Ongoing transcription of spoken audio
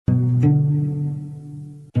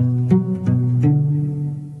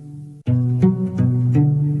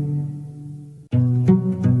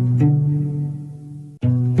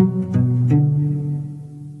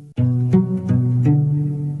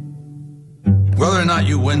Whether or not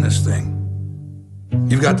you win this thing,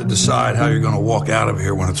 you've got to decide how you're going to walk out of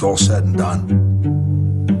here when it's all said and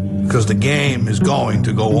done. Because the game is going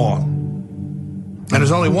to go on. And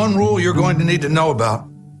there's only one rule you're going to need to know about.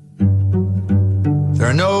 There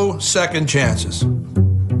are no second chances.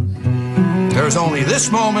 There's only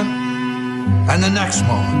this moment and the next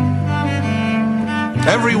moment.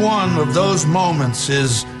 Every one of those moments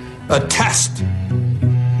is a test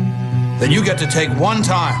that you get to take one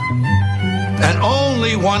time, and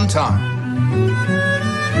only one time.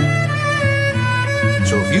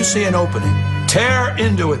 So if you see an opening, tear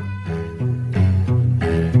into it.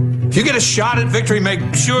 If you get a shot at victory,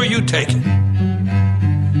 make sure you take it.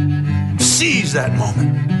 Seize that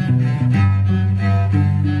moment.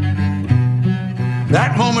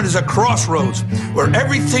 That moment is a crossroads where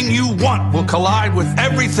everything you want will collide with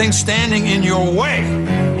everything standing in your way.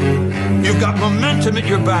 You've got momentum at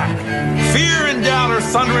your back. Fear and doubt are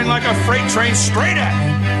thundering like a freight train straight at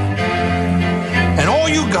you. And all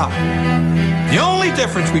you got, the only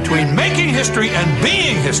difference between making history and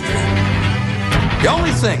being history, the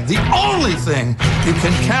only thing you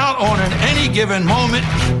can count on in any given moment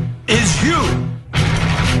is you.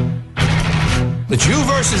 It's you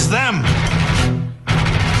versus them.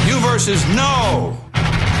 You versus no.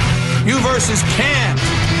 You versus can't.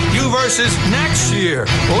 You versus next year,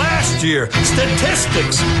 last year,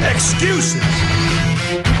 statistics, excuses.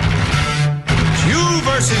 It's you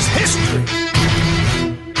versus history.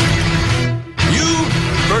 You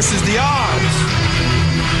versus the odds.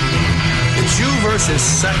 It's you versus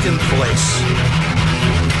second place.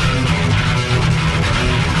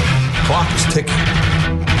 Clock is ticking.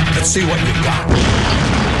 Let's see what you got.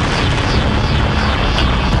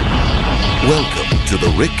 Welcome to the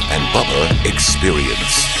Rick and Bubba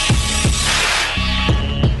Experience.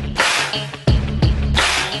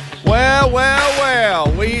 Well,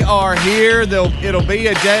 we are here. It'll be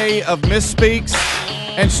a day of misspeaks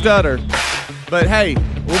and stutter. But hey,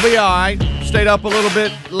 we'll be all right. Stayed up a little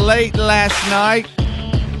bit late last night.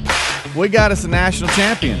 We got us a national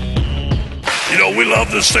champion. You know, we love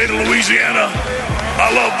the state of Louisiana. I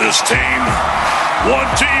love this team. One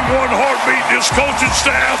team, one heartbeat, this coaching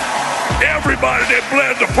staff. Everybody that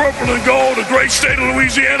bled the purple and gold, the great state of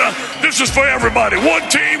Louisiana. This is for everybody. One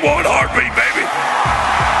team, one heartbeat, baby.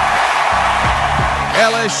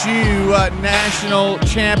 LSU national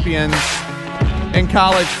champions in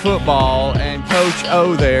college football, and Coach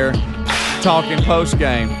O there talking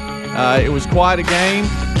post-game. It was quite a game.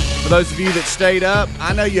 For those of you that stayed up,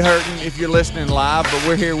 I know you're hurting if you're listening live, but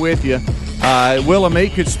we're here with you.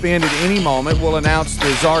 Willamette could spin at any moment. We'll announce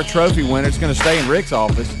the Czar Trophy winner. It's going to stay in Rick's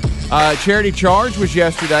office. Charity Charge was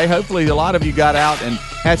yesterday. Hopefully a lot of you got out and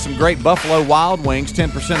had some great Buffalo Wild Wings.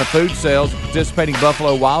 10% of food sales participating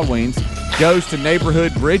Buffalo Wild Wings goes to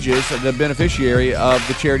Neighborhood Bridges, the beneficiary of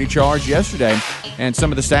the Charity Charge yesterday. And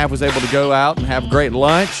some of the staff was able to go out and have great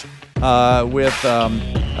lunch with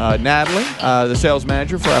Natalie, the sales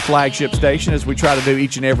manager for our flagship station, as we try to do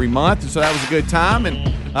each and every month. And so that was a good time. And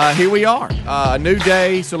here we are, a new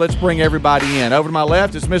day, so let's bring everybody in. Over to my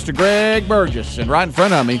left is Mr. Greg Burgess, and right in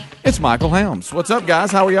front of me, it's Michael Helms. What's up,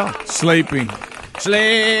 guys? How are y'all? Sleepy.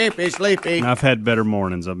 I've had better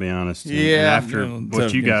mornings, I'll be honest. Yeah. And after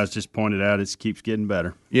what you guys just pointed out, it keeps getting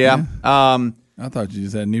better. Yeah. I thought you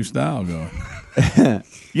just had a new style going.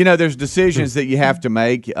 You know, there's decisions that you have to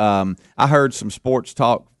make. I heard some sports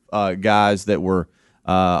talk guys that were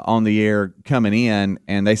on the air coming in,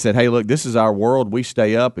 and they said, hey, look, this is our world. We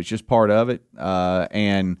stay up. It's just part of it.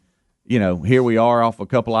 And, you know, here we are off a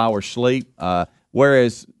couple hours sleep.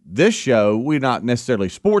 Whereas this show, we're not necessarily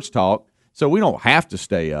sports talk, so we don't have to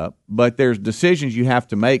stay up. But there's decisions you have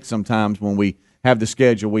to make sometimes when we have the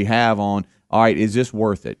schedule we have on, all right, is this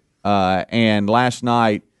worth it? And last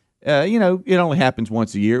night, you know, it only happens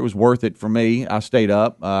once a year. It was worth it for me. I stayed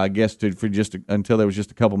up, I guess, until there was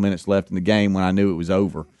just a couple minutes left in the game when I knew it was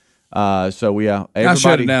over. So everybody, I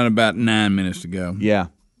shut it down about 9 minutes to go. Yeah,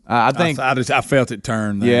 I think I felt it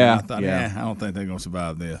turn. There. Yeah, I thought, I don't think they're going to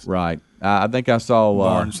survive this. Right. I think I saw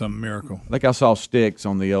barring some miracle. I think I saw sticks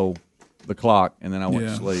on the clock, and then I went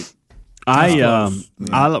to sleep. I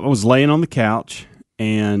was laying on the couch,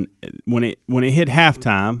 and when it hit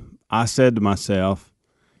halftime, I said to myself,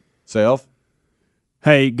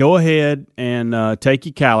 hey, go ahead and take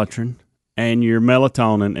your Calitrin and your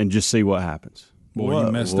melatonin and just see what happens. Boy,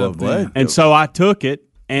 you messed up there. And so I took it,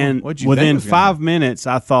 and within 5 minutes,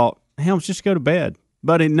 I thought, Helms, just go to bed.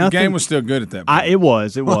 But the game was still good at that point. It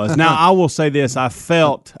was. Now, I will say this. I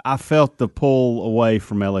felt the pull away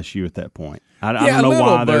from LSU at that point. I don't know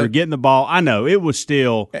why they were getting the ball. I know. It was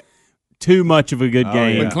still too much of a good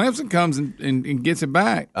game. But Clemson comes and gets it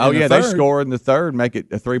back. Oh, yeah, they third. score in the third, make it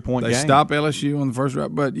a 3-point game. They stop LSU on the first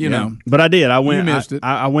round, but, you know. But I did. I went. You missed it.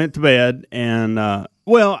 I went to bed, and, I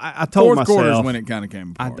told Fourth myself. quarter's when it kind of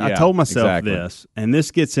came apart. I told myself this, and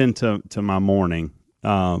this gets into my morning.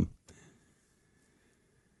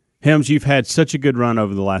 Hems, you've had such a good run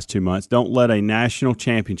over the last 2 months. Don't let a national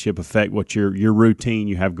championship affect what your routine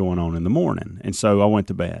you have going on in the morning. And so I went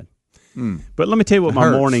to bed. But let me tell you what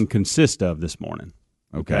my morning consists of this morning.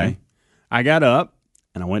 Okay. I got up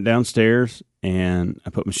and I went downstairs and I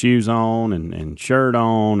put my shoes on and shirt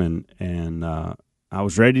on and I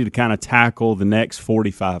was ready to kind of tackle the next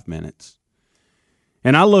 45 minutes.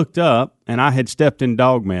 And I looked up and I had stepped in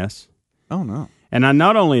dog mess. Oh, no. And I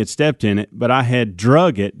not only had stepped in it, but I had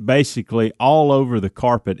drug it basically all over the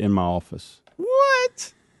carpet in my office.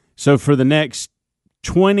 What? So for the next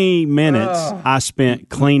 20 minutes, I spent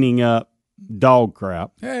cleaning up dog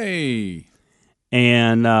crap. Hey.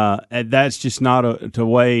 And that's just not a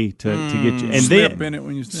way to get you. And slip in it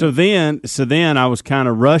when you step. So then I was kind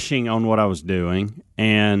of rushing on what I was doing,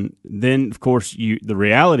 and then of course the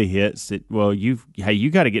reality hits that you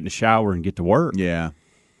got to get in the shower and get to work. Yeah.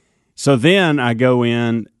 So then I go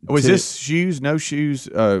in. Was this shoes, no shoes,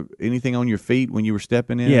 anything on your feet when you were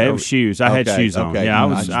stepping in? Yeah, it was shoes. I had shoes on. Okay. Yeah,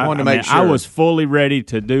 I just wanted to make sure. I was fully ready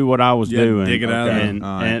to do what I was doing. Dig it out of there.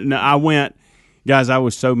 And I went, guys, I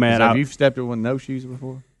was so mad. Have you stepped in with no shoes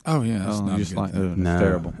before? Oh, yeah. That's not just good. like, No. it's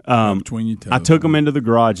terrible. Between your toes. I took them into the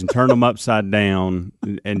garage and turned them upside down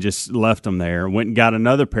and just left them there. Went and got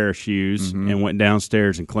another pair of shoes and went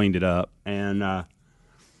downstairs and cleaned it up. And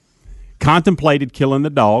contemplated killing the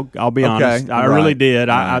dog. I'll be honest. I really did.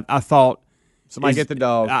 Right. I thought somebody get the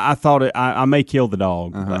dog. I thought I may kill the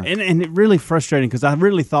dog, and it really frustrating because I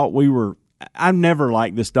really thought we were. I've never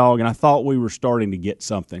liked this dog, and I thought we were starting to get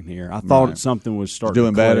something here. I thought something was starting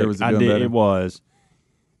doing to better. click. Was it doing better? It was.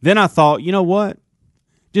 Then I thought, you know what?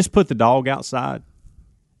 Just put the dog outside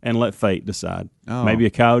and let fate decide. Oh. Maybe a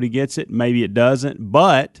coyote gets it, maybe it doesn't,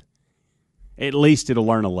 but at least it'll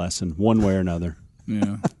learn a lesson one way or another.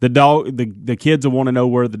 Yeah. The dog, the kids will want to know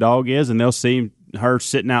where the dog is, and they'll see her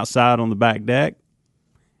sitting outside on the back deck,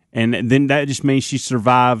 and then that just means she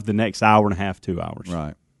survived the next hour and a half, 2 hours.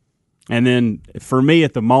 Right. And then for me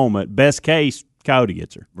at the moment, best case, coyote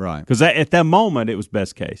gets her. Right. Because at that moment, it was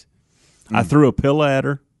best case. I threw a pillow at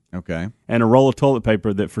her. Okay. And a roll of toilet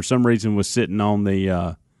paper that for some reason was sitting on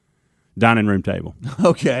the dining room table.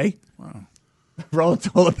 Okay. Wow. Roll of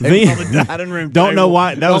toilet paper on the dining room table. Don't know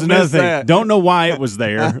why. That was another thing. That. Don't know why it was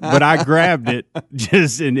there, but I grabbed it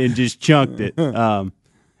and just chunked it.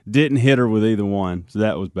 Didn't hit her with either one, so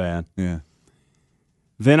that was bad. Yeah.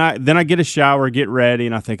 Then I get a shower, get ready,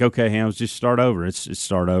 and I think, okay, Hams, just start over. It's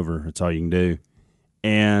start over. That's all you can do.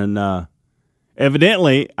 And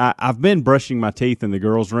evidently, I've been brushing my teeth in the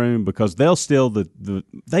girls' room because they'll steal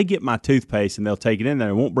they get my toothpaste and they'll take it in there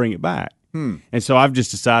and won't bring it back. And so I've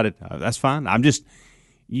just decided that's fine.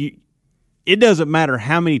 It doesn't matter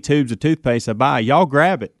how many tubes of toothpaste I buy. Y'all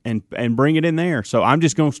grab it and bring it in there. So I'm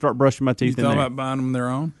just going to start brushing my teeth in there. You thought about buying them their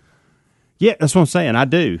own? Yeah, that's what I'm saying. I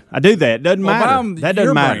do that. It doesn't matter. That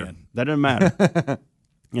doesn't matter. Brand. That doesn't matter.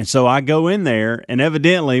 And so I go in there, and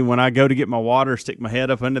evidently when I go to get my water, stick my head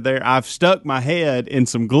up under there, I've stuck my head in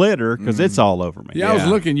some glitter because it's all over me. Yeah, I was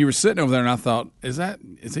looking. You were sitting over there, and I thought, is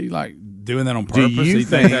he like doing that on purpose? Do you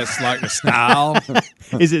think that's like the style?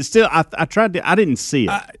 Is it still? I tried to. I didn't see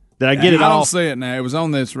it. Did I get it I all? don't see it now. It was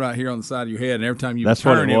on this right here on the side of your head, and every time you That's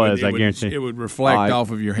turn what it was, I guarantee. it would reflect All right.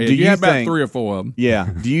 off of your head. Do You you had about think- 3 or 4 of them. Yeah.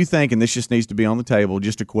 Do you think, and this just needs to be on the table,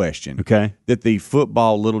 just a question, Okay. that the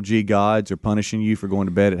football little G gods are punishing you for going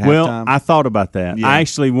to bed at Well, halftime? I thought about that. Yeah. I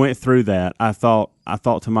actually went through that. I thought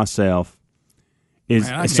to myself, Man,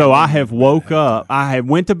 I so can't I have woke up. I have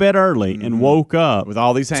went to bed early and woke up With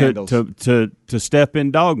all these handles. to step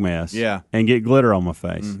in dog mess. Yeah. And get glitter on my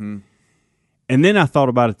face. And then I thought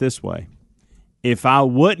about it this way. If I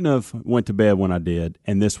wouldn't have went to bed when I did,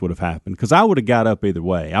 and this would have happened, because I would have got up either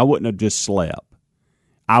way. I wouldn't have just slept.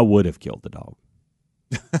 I would have killed the dog.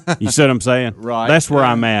 You see what I'm saying? Right. That's where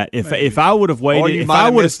I'm at. If I would have waited, you if might I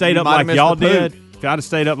have would have missed- stayed you up might have like missed y'all the poop. did, if I'd have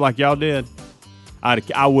stayed up like y'all did,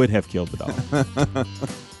 I would have killed the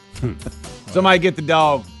dog. Somebody get the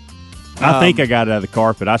dog. I think I got it out of the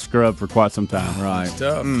carpet. I scrubbed for quite some time. Right. It's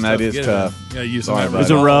tough. That is to get tough. it. Yeah, you Sorry It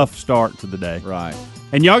was a rough start to the day. Right.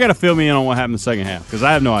 And y'all got to fill me in on what happened in the second half because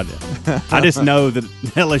I have no idea. I just know that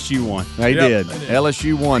LSU won. They Yep, did. they did.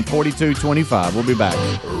 LSU won 42-25. We'll be back.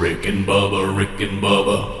 Rick and Bubba, Rick and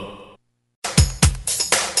Bubba.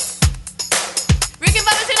 Rick and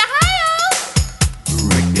Bubba's in Ohio.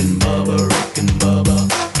 Rick and Bubba, Rick and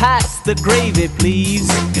Bubba. Pass the of gravy, please.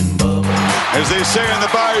 As they say in the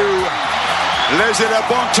bayou, laissez la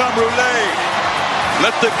bon temps rouler.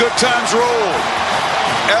 Let the good times roll.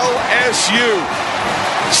 LSU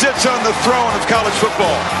sits on the throne of college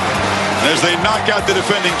football as they knock out the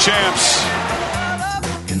defending champs.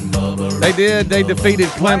 They did. They defeated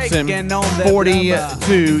Clemson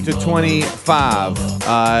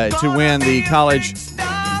 42-25 to win the college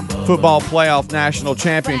football playoff national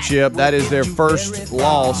championship. That is their first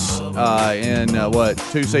loss in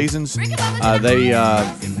 2 seasons. They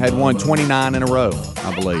had won 29 in a row,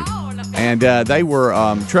 I believe. And they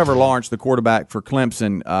were Trevor Lawrence, the quarterback for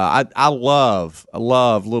Clemson. I love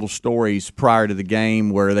little stories prior to the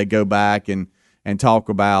game where they go back and talk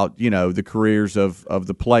about, the careers of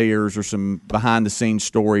the players or some behind-the-scenes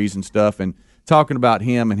stories and stuff. And talking about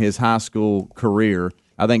him and his high school career,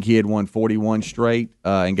 I think he had won 41 straight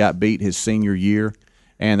and got beat his senior year.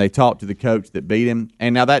 And they talked to the coach that beat him.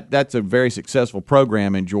 And now that's a very successful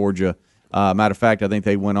program in Georgia. Matter of fact, I think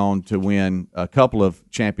they went on to win a couple of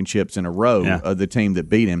championships in a row, the team that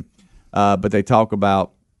beat him. But they talk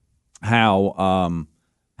about how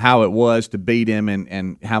it was to beat him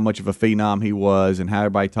and how much of a phenom he was and how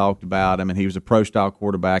everybody talked about him. And he was a pro-style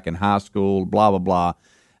quarterback in high school, blah, blah, blah.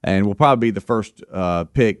 And will probably be the first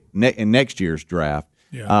pick in next year's draft.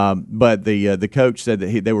 Yeah. But the coach said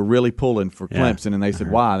that they were really pulling for Clemson, and they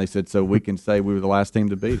said, why? They said, so we can say we were the last team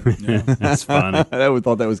to beat them. Yeah, that's funny. I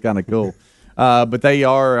thought that was kind of cool. But they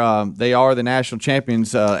are the national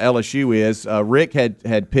champions, LSU is. Rick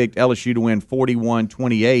had picked LSU to win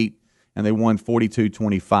 41-28, and they won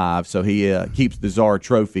 42-25, so he keeps the Czar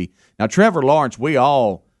trophy. Now, Trevor Lawrence, we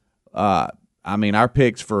all our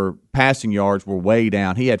picks for passing yards were way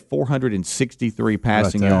down. He had 463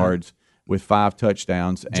 passing yards with 5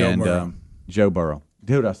 touchdowns. Joe Burrow.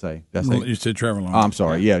 Who did I say? You said Trevor Lawrence. Oh, I'm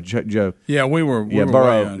sorry. Yeah, Joe. Yeah, we were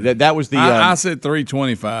Burrow. That was the. I said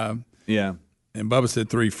 325. Yeah. And Bubba said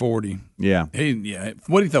 340. Yeah.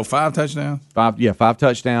 What did he throw? 5 touchdowns? 5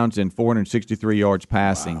 touchdowns and 463 yards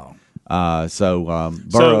passing. Wow.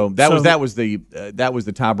 Burrow. That was the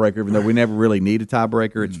tiebreaker. Even though we never really need a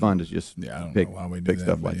tiebreaker, it's fun to just pick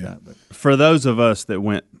stuff like that. But. For those of us that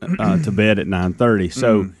went to bed at 9:30,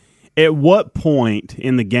 so at what point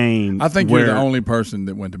in the game? I think you're the only person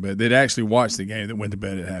that went to bed. They'd actually watched the game that went to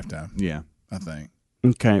bed at halftime. Yeah, I think.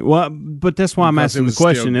 Okay, well, but that's why I'm asking the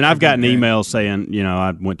question, and I've gotten emails saying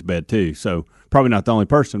I went to bed too. So probably not the only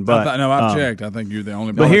person, but I've checked. I think you're the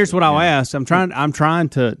only. But here's what I'll ask: I'm trying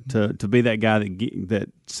to be that guy that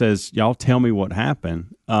says, "Y'all tell me what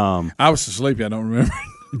happened." I was so sleepy, I don't remember.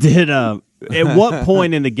 At what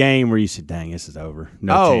point in the game where you said, "Dang, this is over"?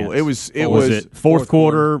 No chance. It was fourth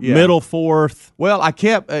quarter, middle fourth. Well, I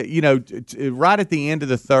kept right at the end of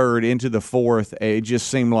the third into the fourth. It just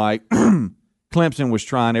seemed like Clemson was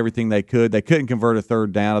trying everything they could. They couldn't convert a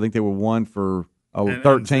third down. I think they were 1 for 13 and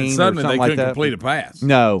suddenly or something they like couldn't that. complete a pass.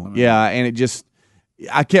 No, and it just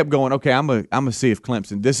I kept going. Okay, I'm gonna see if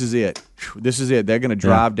Clemson. This is it. They're gonna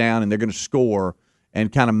drive down and they're gonna score and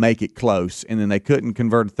kind of make it close. And then they couldn't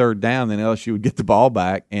convert a third down. Then LSU would get the ball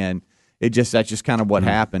back, and that's just kind of what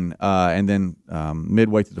happened. And then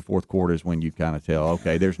midway through the fourth quarter is when you kind of tell,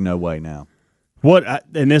 okay, there's no way now.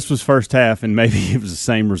 And this was first half, and maybe it was the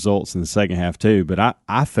same results in the second half too. But I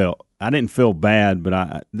didn't feel bad,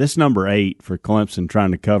 but this number 8 for Clemson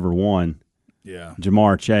trying to cover one. Yeah,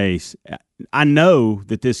 Jamar Chase. I know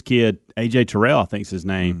that this kid, A.J. Terrell, I think is his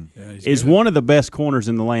name, is one of the best corners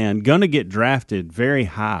in the land. Going to get drafted very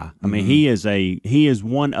high. I mean, he is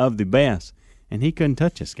one of the best, and he couldn't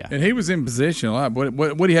touch this guy. And he was in position a lot.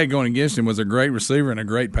 What he had going against him was a great receiver and a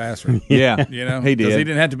great passer. Yeah, he did. He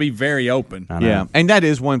didn't have to be very open. Yeah, and that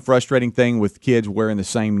is one frustrating thing with kids wearing the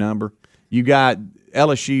same number. You got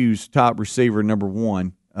LSU's top receiver, number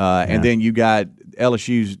 1, and then you got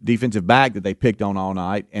LSU's defensive back that they picked on all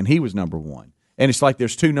night, and he was number 1. And it's like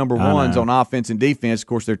there's 2 number 1s on offense and defense. Of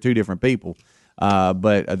course, they're 2 different people,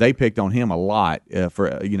 but they picked on him a lot for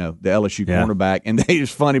the LSU cornerback. And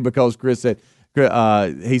it's funny because Chris said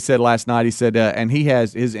he said last night and he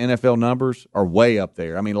has his NFL numbers are way up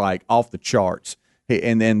there. I mean, like off the charts. But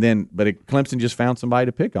Clemson just found somebody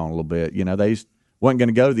to pick on a little bit. They wasn't going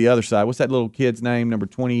to go to the other side. What's that little kid's name? Number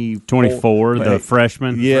 24, the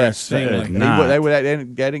freshman. Yes, they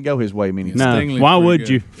didn't go his way many times. No, why would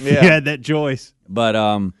you? You had that choice. But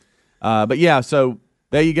yeah. So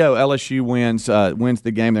there you go. LSU wins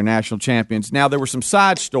the game. They're national champions. Now there were some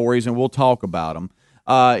side stories, and we'll talk about them.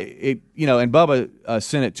 And Bubba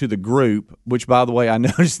sent it to the group. Which, by the way, I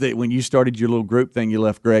noticed that when you started your little group thing, you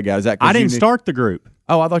left Greg out. Is that? I didn't start the group.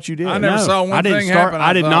 Oh, I thought you did. I never No, saw one I didn't thing start- happen.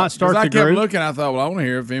 I did not start 'cause the I kept group. looking. I thought, well, I want to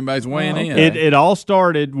hear if anybody's weighing in. It all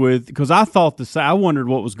started with because I thought I wondered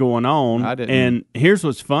what was going on. I didn't. And here's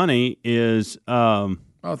what's funny is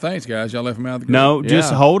Oh, thanks, guys. Y'all left me out of the group. no,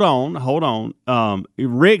 just Yeah. hold on.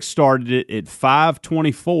 Rick started it at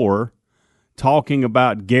 5:24, talking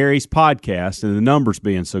about Gary's podcast and the numbers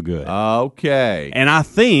being so good. Okay. And I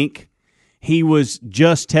think he was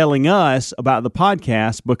just telling us about the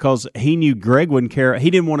podcast because he knew Greg wouldn't care. He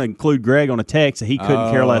didn't want to include Greg on a text that he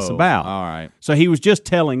couldn't care less about. All right. So he was just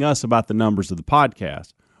telling us about the numbers of the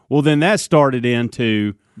podcast. Well, then that started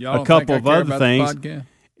into Y'all a don't couple think of I care other about the things. podcast?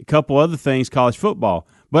 A couple other things, college football.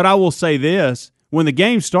 But I will say this: when the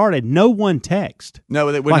game started, no one texted. No,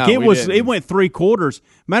 It didn't. went 3 quarters.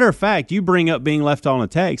 Matter of fact, you bring up being left on a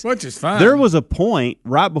text, Which is fine. There was a point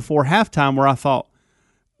right before halftime where I thought,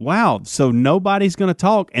 wow, so nobody's going to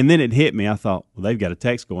talk. And then it hit me. I thought, well, they've got a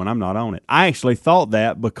text going. I'm not on it. I actually thought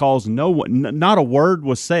that because not a word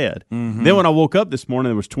was said. Mm-hmm. Then when I woke up this morning,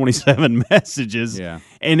 there was 27 messages. Yeah.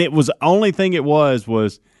 And it was the only thing it was,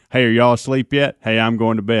 hey, are y'all asleep yet? Hey, I'm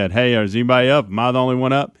going to bed. Hey, is anybody up? Am I the only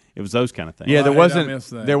one up? It was those kind of things. Yeah, I missed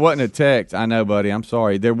that. there wasn't a text. I know, buddy. I'm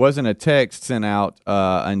sorry. There wasn't a text sent out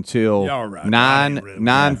until Y'all right. I didn't really-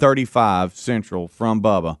 9:35 Central from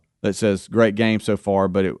Bubba that says great game so far,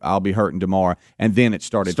 but I'll be hurting tomorrow. And then it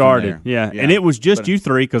started. From there. Yeah. And it was just you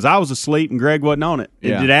three because I was asleep and Greg wasn't on it.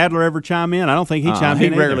 Yeah. Did Adler ever chime in? I don't think he chimed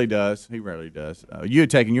in. He rarely either. does. He rarely does. You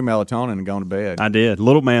had taken your melatonin and gone to bed. I did.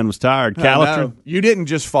 Little man was tired. Calitrin. No, you didn't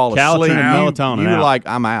just fall Calitrin asleep. and melatonin You were out. like,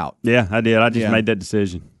 I'm out. Yeah, I did. I just Yeah. made that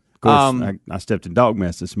decision. Of course, I stepped in dog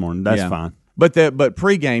mess this morning. That's Yeah. fine. But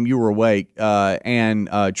pregame you were awake, and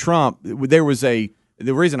Trump. There was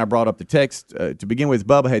the reason I brought up the text to begin with.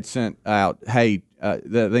 Bubba had sent out, "Hey, I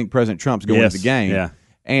think President Trump's going Yes, to the game." yeah.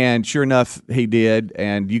 And sure enough, he did,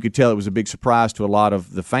 and you could tell it was a big surprise to a lot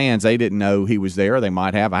of the fans. They didn't know he was there. They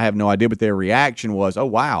might have. I have no idea, but their reaction was, "Oh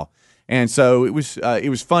wow!" And so it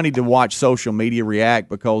was funny to watch social media react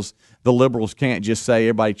because the liberals can't just say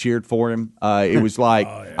everybody cheered for him. It was like,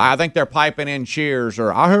 I think they're piping in cheers,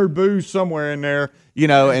 or I heard boos somewhere in there,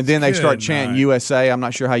 and then they start chanting USA. I'm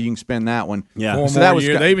not sure how you can spin that one. Yeah. 4 So more that was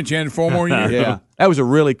years. They even chanted 4 more years. yeah, that was a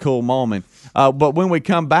really cool moment. But when we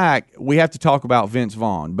come back, we have to talk about Vince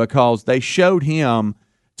Vaughn because they showed him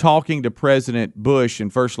talking to President Bush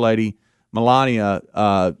and First Lady Melania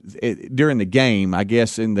during the game, I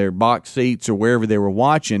guess in their box seats or wherever they were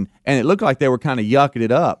watching, and it looked like they were kind of yucking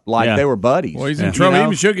it up, like they were buddies. Well, he's in trouble. He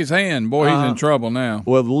even shook his hand. Boy, he's in trouble now.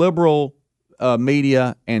 Well, liberal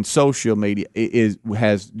media and social media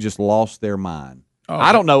has just lost their mind.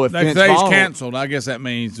 I don't know if They Vince say he's Vaughn canceled. I guess that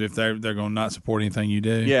means if they're going to not support anything you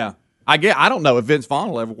do. Yeah, I don't know if Vince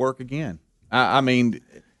Vaughn will ever work again. I mean,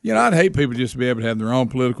 I'd hate people just to be able to have their own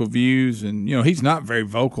political views, and he's not very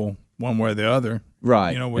vocal one way or the other.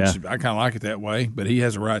 Right. Which I kind of like it that way, but he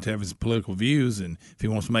has a right to have his political views, and if he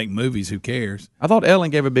wants to make movies, who cares? I thought Ellen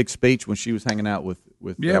gave a big speech when she was hanging out with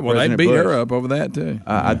Yeah, well, they President beat Bush. her up over that, too.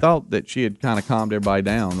 I thought that she had kind of calmed everybody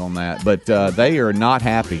down on that, but they are not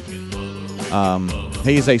happy.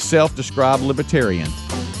 He is a self-described libertarian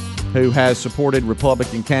who has supported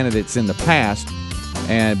Republican candidates in the past,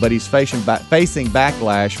 but he's facing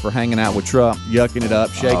backlash for hanging out with Trump, yucking it up,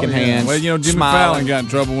 shaking hands, Well, Jimmy smiling. Fallon got in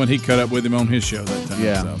trouble when he cut up with him on his show that time.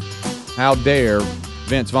 Yeah. So. How dare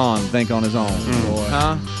Vince Vaughn think on his own? Boy.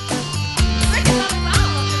 Huh?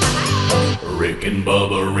 Rick and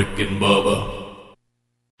Bubba, Rick and Bubba.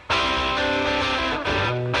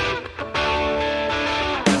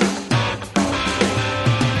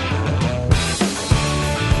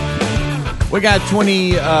 We got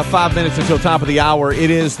 25 minutes until top of the hour.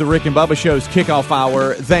 It is the Rick and Bubba Show's kickoff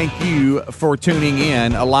hour. Thank you for tuning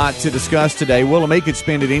in. A lot to discuss today. Willamette could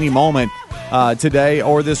spend at any moment today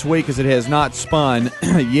or this week as it has not spun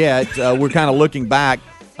yet. We're kind of looking back.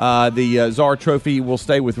 The Czar Trophy will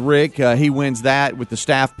stay with Rick. He wins that with the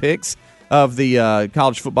staff picks of the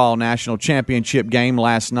College Football National Championship game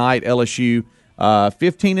last night. LSU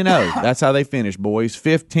 15-0. That's how they finished, boys.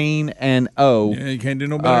 15-0. Yeah, you can't do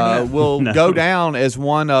no better than that. Will go down as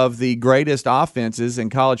one of the greatest offenses in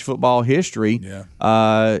college football history.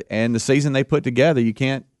 Yeah. And the season they put together, you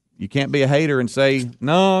can't be a hater and say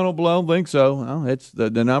no, I don't think so. Well, it's the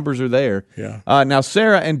numbers are there. Yeah. Now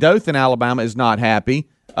Sarah in Dothan, Alabama, is not happy.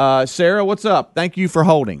 Sarah, what's up? Thank you for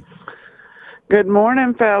holding. Good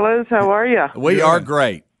morning, fellas. How are you? We are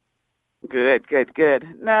great. Good.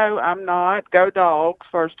 No, I'm not. Go Dogs,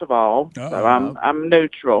 first of all. So I'm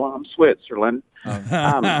neutral. I'm Switzerland.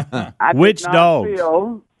 I Which did not dogs?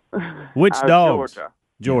 feel- Which dogs? Georgia.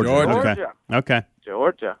 Georgia. Georgia. Okay.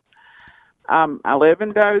 Georgia. I live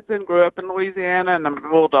in Dothan, grew up in Louisiana, and I'm a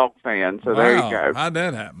Bulldog fan. So there you go. How'd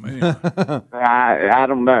that happen? Anyway. I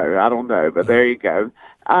don't know, but there you go.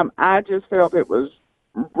 I just felt it was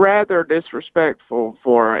rather disrespectful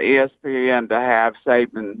for ESPN to have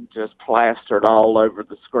Saban just plastered all over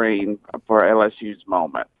the screen for LSU's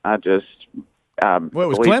moment. I just well, it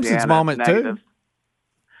was Clemson's moment native. too.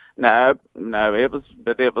 No, it was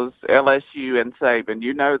LSU and Saban.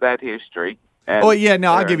 You know that history. And oh yeah,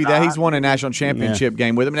 no, I'll give you that. He's won a national championship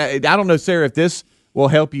game with him. Now, I don't know, Sarah, if this will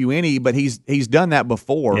help you any, but he's done that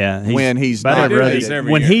before. Yeah, when he's not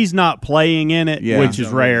when he's not playing in it, which is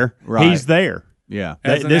rare. Right. He's there. Yeah,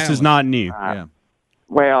 this is not new. Yeah.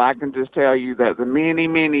 Well, I can just tell you that the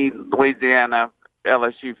many Louisiana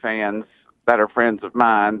LSU fans that are friends of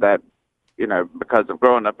mine that, because of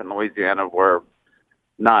growing up in Louisiana, were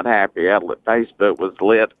not happy. Facebook was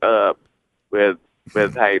lit up with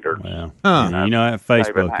haters. Well, you know what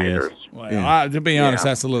Facebook is. Well, to be honest,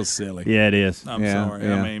 that's a little silly. Yeah, it is. I'm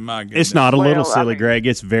sorry. I mean, my goodness. It's not a little silly, Greg.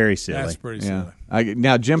 It's very silly. That's pretty silly.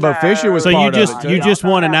 Now, Jimbo Fisher was so part you of it. you just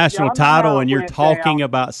won a national title, and you're talking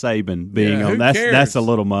about Saban being on. That's a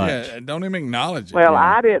little much. Yeah, don't even acknowledge it. Well,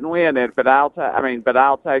 I didn't win it, but I'll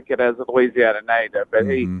take it as a Louisiana native. But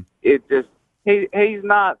he's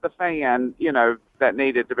not the fan, that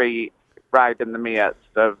needed to be right in the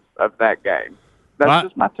midst of that game. That's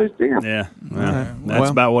just my 2 cents. Yeah,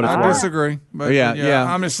 that's about what it's worth. I disagree. But yeah.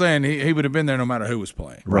 I'm just saying he would have been there no matter who was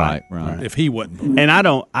playing. Right. If he wasn't playing. And I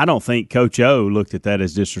don't think Coach O looked at that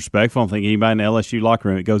as disrespectful. I don't think anybody in the LSU locker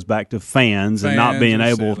room. It goes back to fans and not being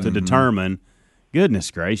able to determine.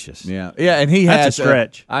 Goodness gracious. Yeah, and he That's had a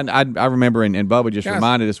stretch. I remember, and Bubba just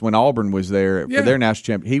reminded us when Auburn was there for their national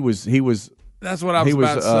championship. He was. That's what I was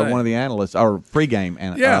about to say. One of the analysts or pregame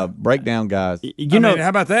breakdown guys. How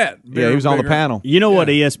about that? Yeah, he was on the panel. You know what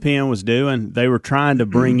ESPN was doing? They were trying to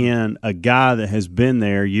bring in a guy that has been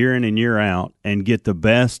there year in and year out and get the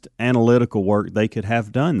best analytical work they could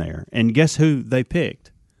have done there. And guess who they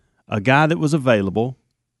picked? A guy that was available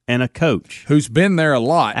and a coach who's been there a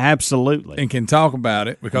lot. Absolutely. And can talk about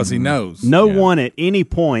it because he knows. No one at any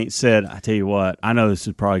point said, I tell you what, I know this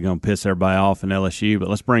is probably going to piss everybody off in LSU, but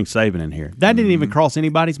let's bring Saban in here. That didn't even cross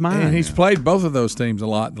anybody's mind. And he's played both of those teams a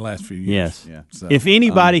lot in the last few years. Yes. Yeah. So, if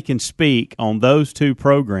anybody can speak on those two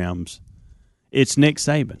programs, it's Nick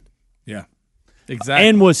Saban. Yeah, exactly.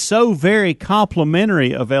 And was so very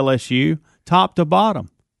complimentary of LSU top to bottom.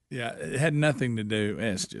 Yeah, it had nothing to do.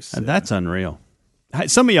 It's just that's unreal.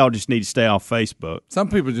 Some of y'all just need to stay off Facebook. Some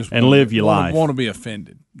people just live your life. Want to be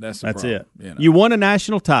offended. That's it. You won a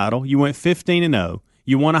national title. You went 15-0.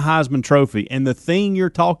 You won a Heisman Trophy, and the thing you're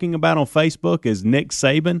talking about on Facebook is Nick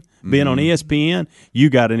Saban being on ESPN. You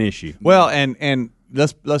got an issue. Well, and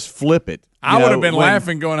let's flip it. I would have been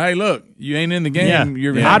laughing, going, "Hey, look, you ain't in the game. Yeah.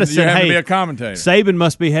 You're having to be a commentator." Saban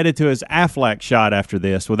must be headed to his Aflac shot after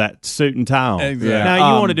this with that suit and tie on. Exactly. Now,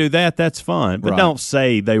 you want to do that, that's fun. But don't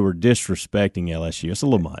say they were disrespecting LSU. It's a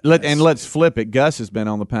little much. Let's flip it. Gus has been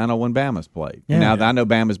on the panel when Bama's played. Yeah. Now, I know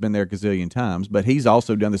Bama's been there a gazillion times, but he's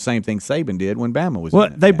also done the same thing Saban did when Bama was Well,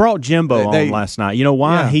 in they brought Jimbo on last night. You know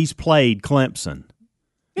why? Yeah. He's played Clemson.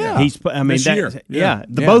 Yeah.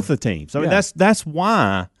 Both the teams. I mean, that's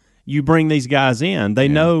why you bring these guys in. They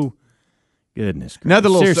know. Goodness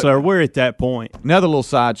gracious. Seriously, we're at that point. Another little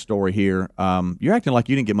side story here. You're acting like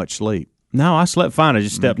you didn't get much sleep. No, I slept fine. I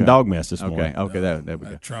just stepped in dog mess this morning. Okay, there we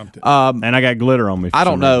go. Trumped it. And I got glitter on me. I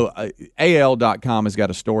don't know. AL.com has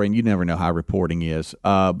got a story, and you never know how reporting is.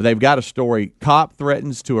 But they've got a story. Cop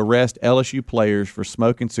threatens to arrest LSU players for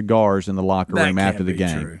smoking cigars in the locker room after the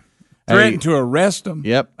game. True. Threatened to arrest them?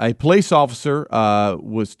 Yep. A police officer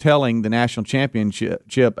was telling the national championship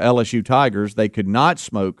LSU Tigers they could not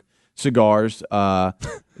smoke cigars that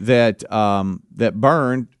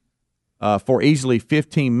burned for easily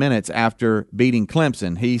 15 minutes after beating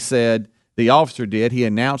Clemson. He said the officer did. He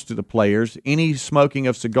announced to the players any smoking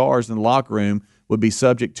of cigars in the locker room would be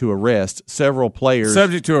subject to arrest. Several players.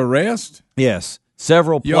 Subject to arrest? Yes.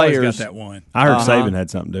 Several you players. Always got that one. I heard Saban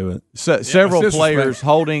had something to do with it. Several players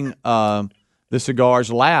holding the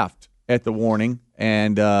cigars laughed at the warning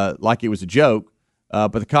and like it was a joke,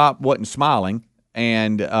 but the cop wasn't smiling.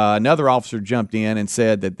 And another officer jumped in and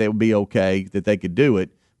said that they would be okay, that they could do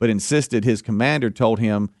it, but insisted his commander told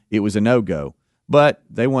him it was a no-go. But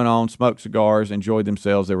they went on, smoked cigars, enjoyed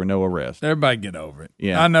themselves. There were no arrests. Everybody get over it.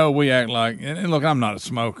 Yeah. I know we act like, and look, I'm not a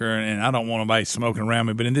smoker, and I don't want anybody smoking around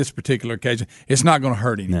me, but in this particular occasion, it's not going to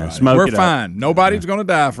hurt anybody. We're fine. Nobody's going to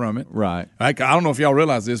die from it. Right. I don't know if y'all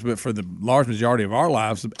realize this, but for the large majority of our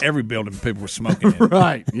lives, every building people were smoking in.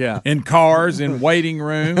 Right, yeah. In cars, in waiting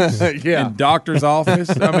rooms, yeah. in doctor's office.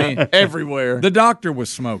 I mean, everywhere. The doctor was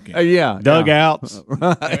smoking. Yeah. Dugouts.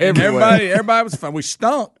 Everybody was fine. We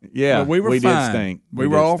stunk. Yeah. But we were fine. Did stink. We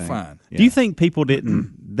were all fine. Yeah. Do you think people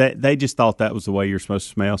didn't they just thought that was the way you're supposed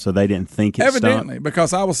to smell, so they didn't think it Evidently, stunk?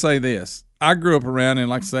 because I will say this. I grew up around, and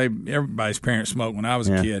like I say, everybody's parents smoked when I was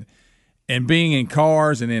a kid. And being in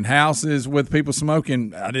cars and in houses with people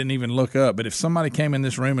smoking, I didn't even look up. But if somebody came in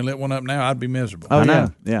this room and lit one up now, I'd be miserable. Oh,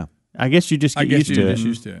 yeah. I guess you just get used to it.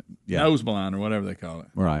 Used to it. Yeah. Nose blind or whatever they call it.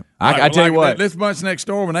 Right. I tell you what. This bunch next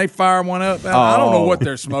door, when they fire one up, I don't know what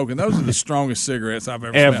they're smoking. Those are the strongest cigarettes I've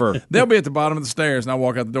ever smelled. They'll be at the bottom of the stairs, and I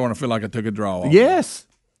walk out the door, and I feel like I took a draw off. Yes.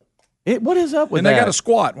 What is up with and that? And they got to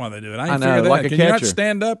squat while they do it. I ain't figured that like out. a Can catcher. you not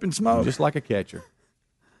stand up and smoke? Just like a catcher.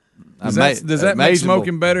 Does that make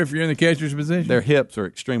smoking better if you're in the catcher's position? Their hips are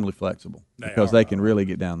extremely flexible because they can really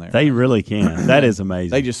get down there. They really can. That is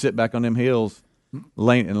amazing. They just sit back on them heels,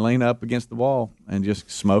 lean up against the wall, and just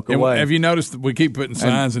smoke away. Have you noticed that we keep putting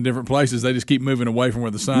signs in different places? They just keep moving away from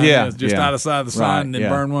where the sign is, just out of sight of the sign, and then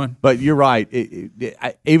burn one. But you're right.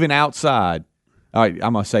 Even outside, all right,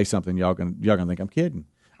 I'm gonna say something. Y'all gonna think I'm kidding.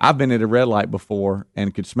 I've been at a red light before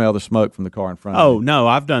and could smell the smoke from the car in front of me. Oh no,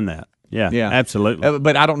 I've done that. Yeah, absolutely.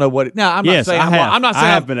 But I don't know what. I'm not saying. I'm not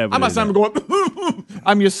saying I'm going.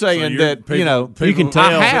 I'm just saying that you can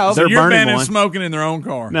tell they're you're burning banning one. smoking in their own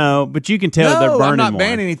car. No, but you can tell they're burning one. I'm not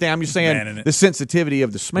banning anything. I'm just saying the sensitivity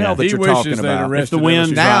of the smell that you're talking about. If the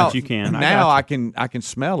wind's right, you can. Now I can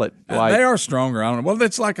smell it. Like, they are stronger. I don't know. Well,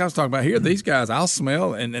 that's like I was talking about here. These guys, I'll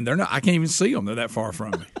smell, and they're not. I can't even see them. They're that far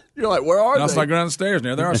from me. You're like, where are they? I was like down the stairs, and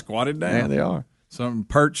there they are, squatted down. Yeah, they are. Some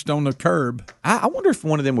perched on the curb. I wonder if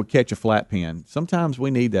one of them would catch a flat pen. Sometimes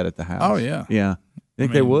we need that at the house. Oh, yeah. Yeah.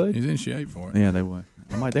 Think they would? He's in shape for it. Yeah, they would.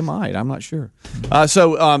 They might. I'm not sure.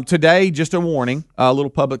 So today, just a warning, a little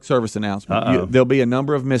public service announcement. There'll be a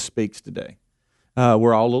number of misspeaks today.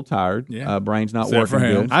 We're all a little tired. Yeah. Brain's not working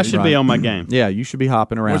good. I should be on my game. Yeah, you should be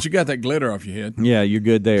hopping around. Once you got that glitter off your head. Yeah, you're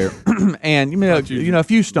good there. And a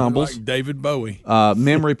few stumbles. Like David Bowie.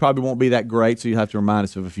 Memory probably won't be that great, so you have to remind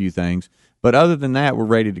us of a few things. But other than that, we're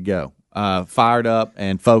ready to go. Fired up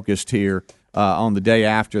and focused here on the day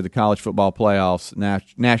after the college football playoffs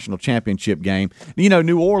national championship game.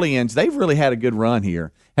 New Orleans, they've really had a good run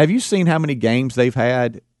here. Have you seen how many games they've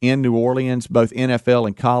had in New Orleans, both NFL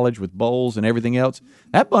and college, with bowls and everything else?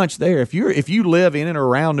 That bunch there, if you live in and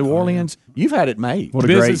around New Orleans, you've had it made. What a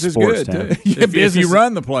great sports town. If you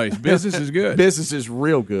run the place, business is good. Business is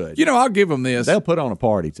real good. I'll give them this. They'll put on a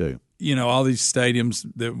party, too. All these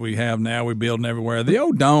stadiums that we have now, we're building everywhere. The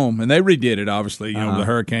old dome, and they redid it, obviously, the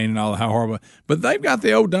hurricane and all, how horrible. But they've got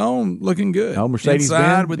the old dome looking good. Oh, Mercedes-Benz.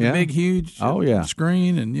 Inside with the big, huge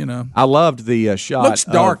screen. And, I loved the shot looks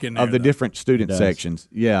dark in there, of the different student sections.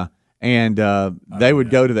 Yeah. And they would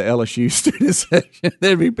go to the LSU student section.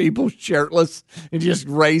 There'd be people shirtless and just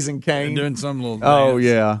raising cane. And doing some little dance. Oh,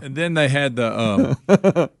 yeah. And then they had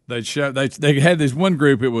they had this one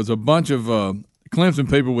group. It was a bunch of Clemson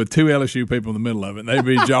people with two LSU people in the middle of it. And they'd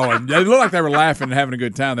be jawing. They looked like they were laughing and having a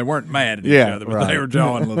good time. They weren't mad at each other, but they were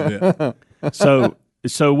jawing a little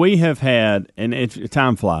bit. So we have had, and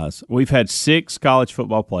time flies, we've had 6 college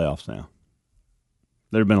football playoffs now.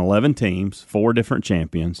 There have been 11 teams, 4 different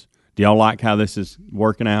champions. Do y'all like how this is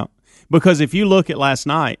working out? Because if you look at last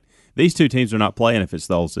night, these two teams are not playing if it's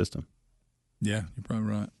the old system. Yeah, you're probably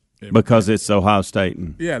right. Because it's Ohio State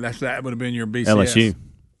and that would have been your BCS. LSU.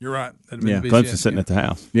 You're right. That'd have been Clemson sitting at the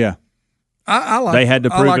house. Yeah. I like they had to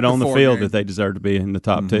prove it on the field game. that they deserved to be in the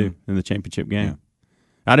top 2 in the championship game.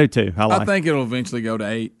 Yeah. I do too. I think it'll eventually go to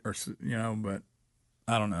 8 but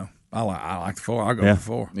I don't know. I like the 4. I'll go for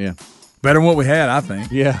 4. Yeah. Better than what we had, I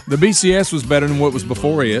think. Yeah. The BCS was better than what was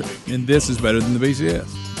before it, and this is better than the BCS.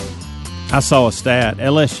 I saw a stat.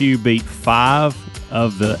 LSU beat 5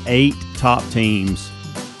 of the 8 top teams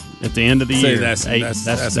at the end of the year. That's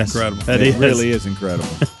incredible. It really is incredible.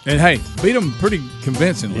 And, hey, beat them pretty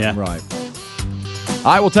convincingly. Yeah. Right.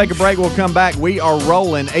 All right, we'll take a break. We'll come back. We are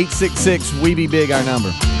rolling. 866-WE-BE-BIG, our number.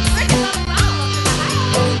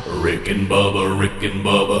 Rick and Bubba, Rick and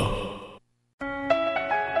Bubba.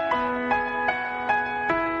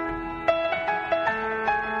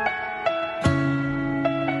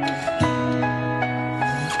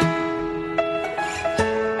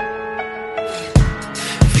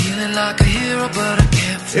 Feeling like a hero, but I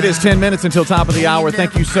can't It is 10 minutes until top of the hour.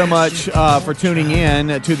 Thank you so much for tuning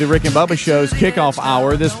in to the Rick and Bubba Show's Kickoff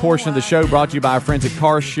Hour. This portion of the show brought to you by our friends at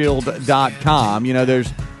carshield.com. You know, there's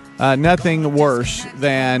nothing worse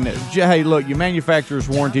than, hey, look, your manufacturer's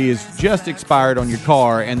warranty is just expired on your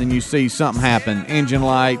car, and then you see something happen. Engine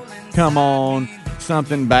light, come on,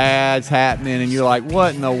 something bad's happening, and you're like,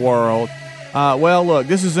 what in the world? Well, look,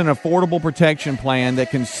 this is an affordable protection plan that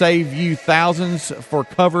can save you thousands for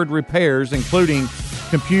covered repairs, including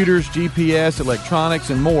computers, GPS, electronics,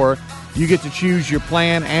 and more. You get to choose your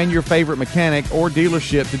plan and your favorite mechanic or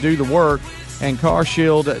dealership to do the work, and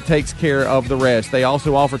CarShield takes care of the rest. They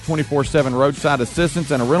also offer 24/7 roadside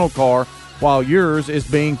assistance and a rental car while yours is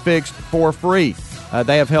being fixed for free.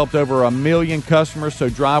 They have helped over 1 million customers, so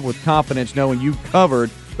drive with confidence knowing you've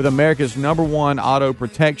covered with America's #1 auto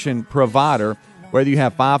protection provider. Whether you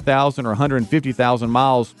have 5,000 or 150,000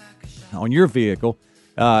 miles on your vehicle,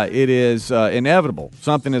 it is inevitable.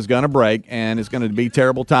 Something is going to break, and it's going to be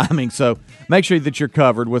terrible timing. So make sure that you're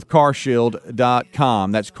covered with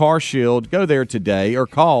carshield.com. That's CarShield. Go there today or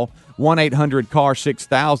call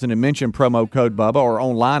 1-800-CAR-6000 and mention promo code Bubba, or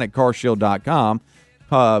online at carshield.com.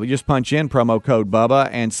 Just punch in promo code Bubba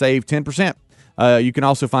and save 10%. You can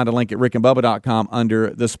also find a link at rickandbubba.com under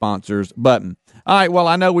the sponsors button. All right, well,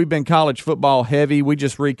 I know we've been college football heavy. We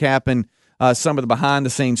just recapping some of the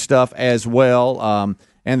behind-the-scenes stuff as well,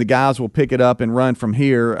 and the guys will pick it up and run from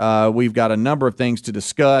here. We've got a number of things to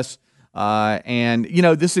discuss, and, you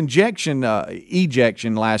know, this ejection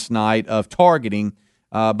last night of targeting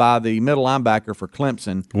by the middle linebacker for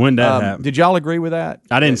Clemson. When did that happen? Did y'all agree with that?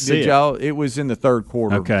 I didn't see it. It was in the third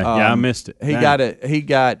quarter. Okay, yeah, I missed it. He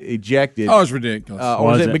got ejected. Oh, it's ridiculous. Or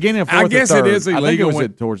was it beginning of fourth I guess or third? it is illegal. I think it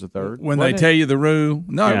was towards the third. When they tell you the rule.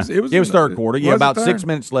 No, Yeah. it was third quarter. Yeah, about third? 6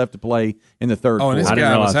 minutes left to play in the third Oh, and quarter. this I didn't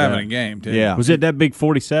guy was realize having that. a game, too. Yeah. Was it that big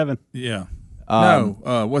 47? Yeah.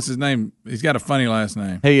 No. What's his name? He's got a funny last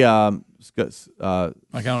name. Hey, I don't know how you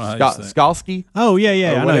say it. Skalski? Oh, yeah, I know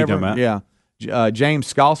who you're whatever. talking about. Yeah.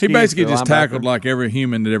 James Skalski. He basically the just linebacker. tackled like every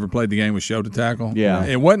human that ever played the game was shown to tackle. Yeah.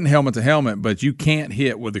 It wasn't helmet to helmet, but you can't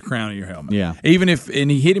hit with the crown of your helmet. Yeah.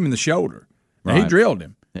 And he hit him in the shoulder. Now, he Right. drilled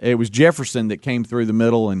him. It was Jefferson that came through the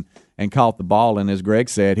middle and caught the ball, and as Greg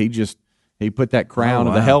said, he put that crown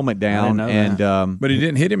of the wow. helmet I down, didn't know and But he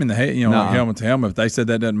didn't hit him in the head, No. like helmet to helmet. But they said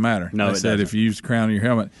that doesn't matter. No, they it said doesn't. if you use the crown of your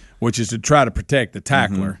helmet, which is to try to protect the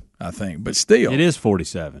tackler, I think. But still, It is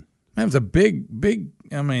 47. man, it was a big.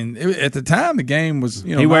 I mean, at the time the game was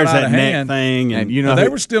He wears not out that of neck hand. thing. and you know They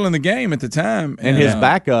who- were still in the game at the time, and his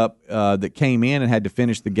backup that came in and had to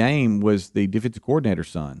finish the game was the defensive coordinator's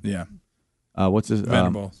son. Yeah, What's his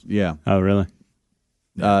Vanderbilt. Yeah. Oh, really?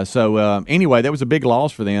 So anyway, that was a big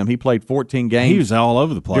loss for them. He played 14 games. He was all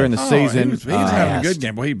over the place. during the season. He was having a fast. good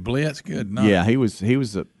game. Boy, he blitzed good night. Yeah, he was He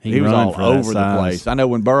was can run all for that over the size. place. I know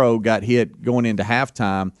when Burrow got hit going into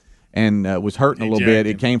halftime and was hurting a little bit,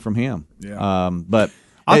 it came from him. Yeah. But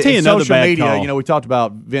I'll tell you another social bad media. call. You know, we talked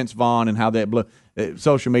about Vince Vaughn and how that blew.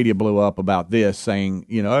 Social media blew up about this, saying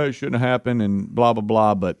it shouldn't have happened and blah blah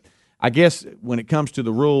blah. But I guess when it comes to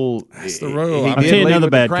the rule, That's the rule. He I'll did tell you lead another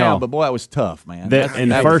with the bad crown, call. but boy, that was tough, man. In the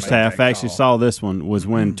that first was- half, I actually saw this one, was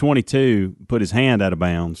when 22 put his hand out of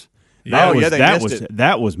bounds. That was, they that missed was it.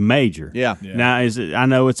 that was major. Yeah. Now, I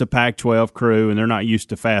know it's a Pac-12 crew and they're not used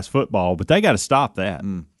to fast football, but they got to stop that.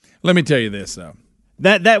 Let me tell you this though.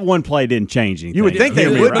 That one play didn't change anything. You would think they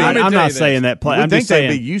Hear me would right. be. Let me I'm tell not you saying this. that play. I I'm think just they'd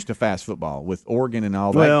saying. be used to fast football with Oregon and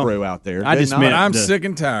all Well, that crew out there. I They're just not. meant- I'm the- sick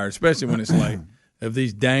and tired, especially when it's late, of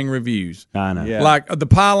these dang reviews. I know. Yeah. Like the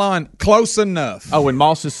pylon, close enough. Oh, when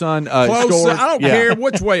Moss's son Close. scored. I don't Yeah. care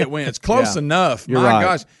which way it went. It's close Yeah. enough. You're My right.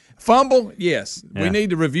 gosh. Fumble, yes. Yeah. We need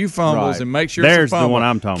to review fumbles Right. and make sure There's it's a the fumble. one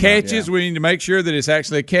I'm talking about. Catches, we need to make sure that it's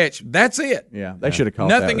actually a catch. That's it. Yeah, they should have called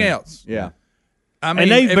Nothing that. else. Yeah. I mean,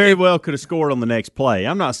 And they if- very if, well could have scored on the next play.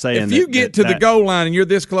 I'm not saying if you get to the that- goal line and you're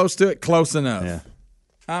this close to it, close enough. Yeah.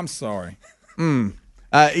 I'm sorry.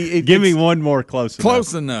 Give me one more close.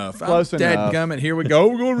 Close enough. Close enough. Dadgummit, here we go.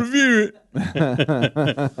 We're going to review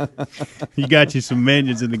it. You got you some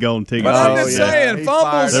minions in the golden ticket. But I'm just yeah. saying, He's fumbles,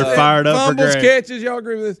 fired up. They're fired up for fumbles, Greg. catches. Y'all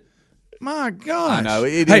agree with this? My gosh. I know,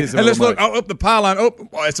 it hey, is a Hey, let's little look up the pylon. Oh,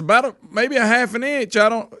 it's about maybe a half an inch.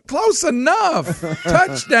 Close enough.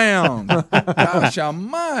 Touchdown. Gosh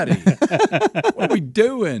almighty. What are we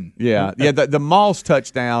doing? Yeah. The Moss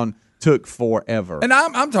touchdown took forever. And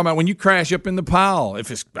I'm talking about when you crash up in the pile,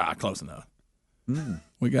 if it's close enough.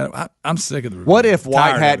 We got. I'm sick of the. What if tired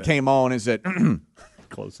White of Hat it. came on and said,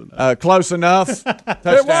 Close enough. close enough? It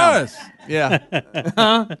Touchdown. was. Yeah.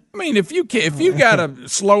 I mean, if you got to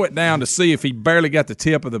slow it down to see if he barely got the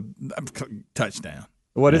tip of the touchdown,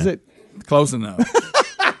 What is it? close enough.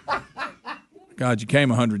 God, you came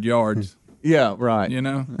 100 yards. Yeah, right. You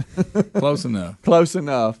know, close enough. Close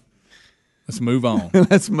enough. Let's move on.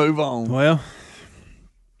 Let's move on. Well,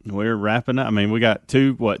 we're wrapping up. I mean, we got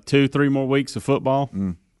 2-3 more weeks of football.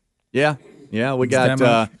 Yeah, we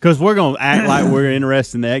got because we're going to act like we're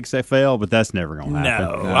interested in the XFL, but that's never going to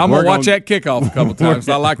happen. No, I'm going to watch that kickoff a couple times.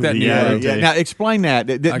 I like that. Yeah. Now explain that.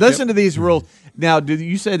 Listen to these rules. Now, did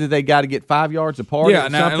you say that they got to get 5 yards apart? Yeah.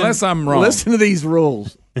 Now, unless I'm wrong, listen to these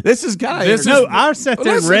rules. This is kind of I sat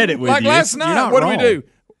there and read it with like you. last night. What wrong. do we do?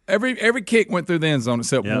 Every kick went through the end zone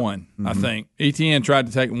except one. I think ETN tried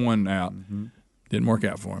to take one out. Didn't work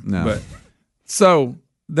out for him. No. But so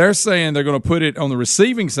they're saying they're going to put it on the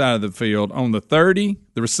receiving side of the field on the 30,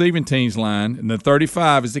 the receiving team's line, and the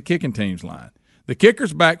 35 is the kicking team's line. The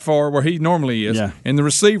kicker's back far where he normally is, and the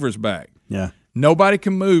receiver's back. Yeah. Nobody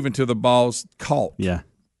can move until the ball's caught. Yeah.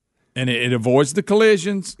 And it avoids the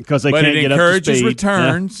collisions because they but can't it get up to encourages speed.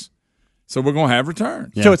 returns. So we're going to have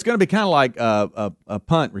returns. So it's going to be kind of like a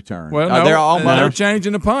punt return. Well, no, they're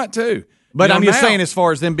changing the punt too. But I'm just now, saying, as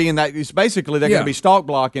far as them being that, it's basically they're going to be stalk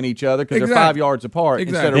blocking each other because they're 5 yards apart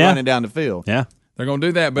instead of running down the field. Yeah, they're going to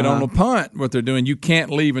do that. But on the punt, what they're doing, you can't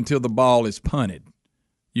leave until the ball is punted.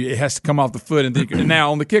 It has to come off the foot. And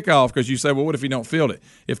now on the kickoff, because you say, well, what if you don't field it?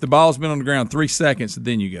 If the ball's been on the ground 3 seconds,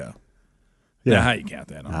 then you go. Yeah, now, how you count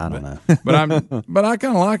that? I don't know. But I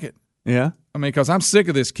kind of like it. Yeah. I mean, because I'm sick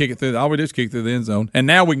of this kick it through. All we do is kick through the end zone, and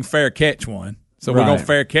now we can fair catch one. So we're going to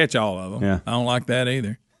fair catch all of them. Yeah. I don't like that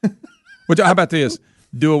either. How about this?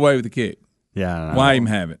 Do away with the kick. Yeah. Why even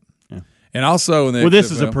have it? Yeah. And also, in the this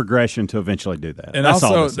XFL, is a progression to eventually do that. And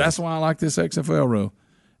that's why I like this XFL rule.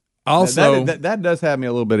 Also, that does have me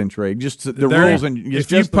a little bit intrigued. Just the rules and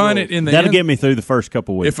if you punt it in the that'll get me through the first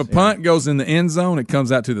couple weeks. If a punt goes in the end zone, it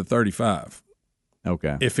comes out to the 35.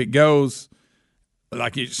 Okay. If it goes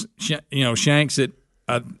like it, shanks it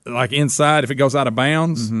like inside, if it goes out of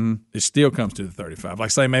bounds, it still comes to the 35.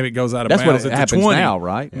 Like say maybe it goes out of bounds what at happens the 20 now,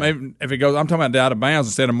 right? Maybe if it goes, I'm talking about out of bounds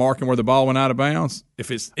instead of marking where the ball went out of bounds.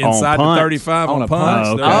 If it's inside the 35 on a punt,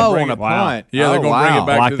 on a punt, yeah, they're going to bring it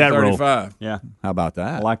back to the 35. Rule. Yeah, how about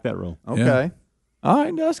that? I like that rule. Okay. Yeah. All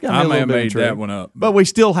right, that's got me a little bit made intrigued. that one up, but we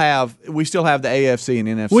still have the AFC and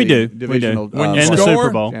NFC. We do divisional. When you and score, the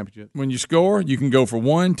Super Bowl. When you score, you can go for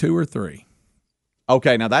 1, 2, or 3.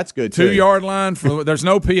 Okay, now that's good too. 2-yard line for there's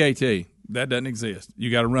no PAT. That doesn't exist. You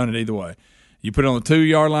got to run it either way. You put it on the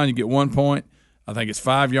 2-yard line, you get 1 point. I think it's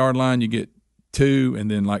 5-yard line, you get 2, and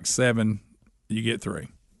then like 7, you get 3.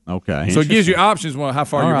 Okay. So it gives you options. Well, how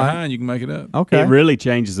far you're behind, you can make it up. Okay. It really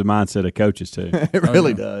changes the mindset of coaches too. It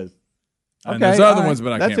really does. And okay, there's other ones,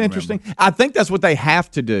 but I that's can't interesting. remember. I think that's what they have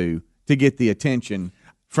to do to get the attention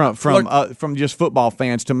from just football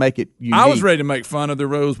fans to make it unique. I was ready to make fun of the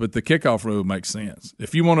rules, but the kickoff rule makes sense.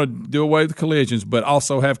 If you want to do away with collisions, but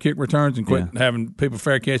also have kick returns and quit having people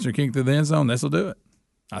fair catch or kick through the end zone, this will do it.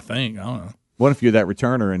 I think. I don't know. What if you're that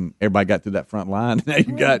returner and everybody got through that front line? And now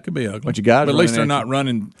you got it could be ugly. What you got? But at least they're not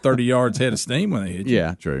running 30 yards head of steam when they hit you.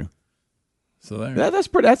 Yeah, true. So there. That's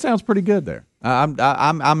pretty. That sounds pretty good. There,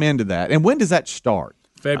 I'm into that. And when does that start?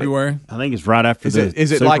 February. I think it's right after Is it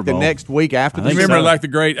Super like Bowl. the next week after? You remember like the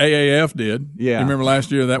great AAF did? Yeah. You remember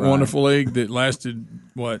last year that wonderful league that lasted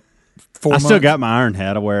 4 months? I still got my iron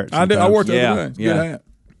hat. I wear it. I did. I wore it the Yeah, other day. It's a yeah. good hat.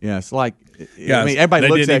 Yeah, it's like Guys, I mean, everybody they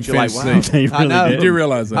looks didn't at you like, finish wow. season. They really I know. did. Did you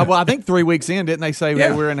realize that? Well, I think 3 weeks in, didn't they say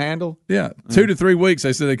they were in handle? Yeah, 2 to 3 weeks.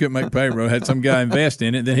 They said they couldn't make payroll. Had some guy invest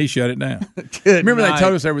in it, then he shut it down. Remember, they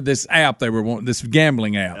told us there was this app they were wanting, this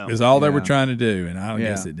gambling app is all they were trying to do, and I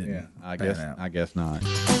guess it didn't. I guess not.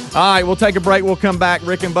 All right, we'll take a break. We'll come back.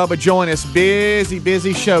 Rick and Bubba join us.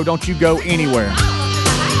 Busy show. Don't you go anywhere.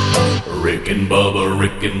 Rick and Bubba,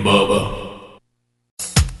 Rick and Bubba.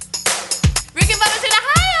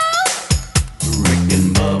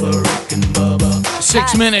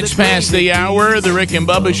 6 minutes past the hour, the Rick and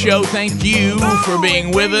Bubba Show. Thank you for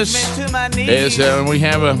being with us as we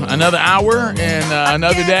have another hour and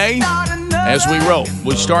another day as we roll.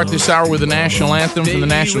 We start this hour with the national anthem from the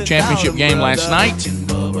national championship game last night.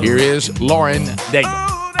 Here is Lauren Daigle.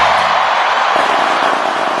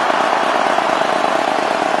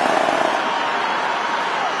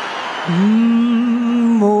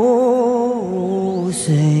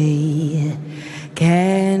 Say,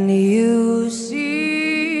 can you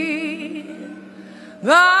see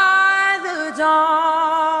by the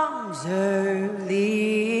dawn's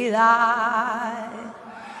early light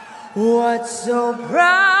what so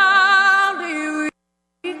proudly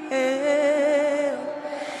we hailed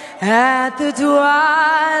at the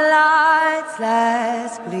twilight's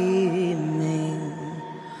last gleaming,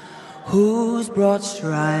 whose broad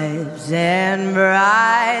stripes and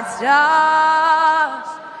bright stars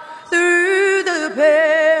through the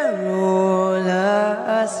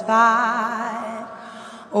fight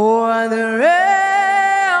o'er the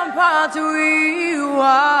ramparts we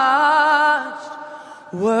watched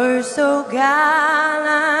were so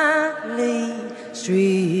gallantly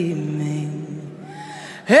streaming,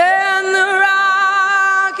 and the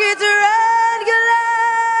rocket's red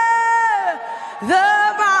glare,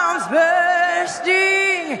 the bombs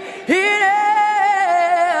bursting in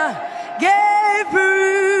air, gave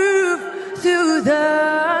proof to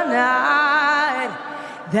the night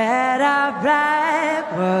that our flag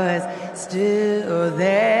was still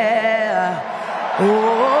there.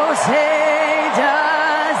 Oh, say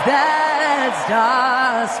does that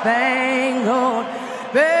star-spangled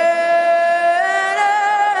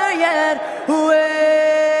banner yet wave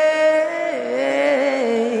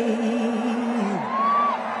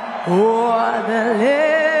o'er the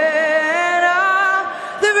land of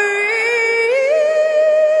the free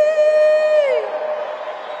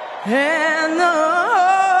and the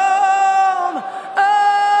home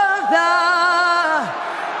of the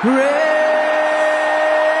brave?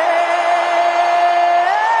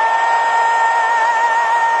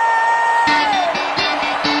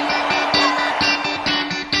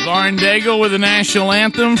 Lauren Daigle with the national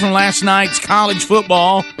anthem from last night's college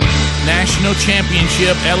football national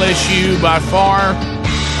championship. LSU, by far,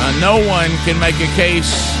 no one can make a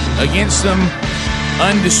case against them.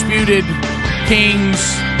 Undisputed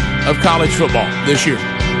kings of college football this year.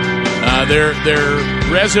 Their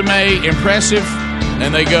resume impressive,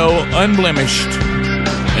 and they go unblemished,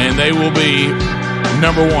 and they will be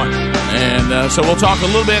number one. And so we'll talk a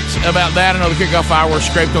little bit about that. Another kickoff hour,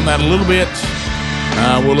 scraped on that a little bit.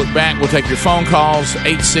 We'll look back. We'll take your phone calls,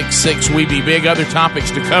 866-WE-BE-BIG. Other topics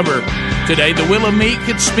to cover today. The wheel of meat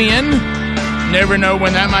could spin. Never know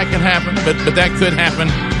when that might can happen, but that could happen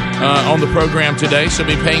on the program today, so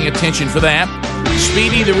be paying attention for that.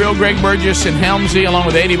 Speedy, the real Greg Burgess, and Helmsy, along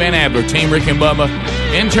with Eddie Van Adler, Team Rick and Bubba.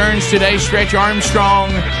 Interns today, Stretch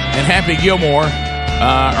Armstrong and Happy Gilmore,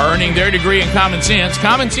 earning their degree in common sense.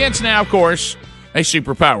 Common sense now, of course, a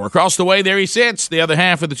superpower. Across the way, there he sits, the other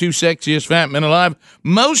half of the two sexiest fat men alive.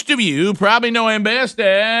 Most of you probably know him best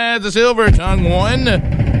as the Silver-Tongued One,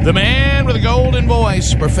 the man with a golden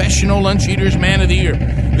voice, professional lunch eater's man of the year,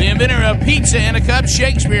 the inventor of pizza in a cup,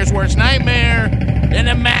 Shakespeare's worst nightmare, and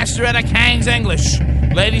the master of the King's English.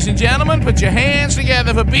 Ladies and gentlemen, put your hands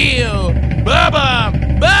together for Bill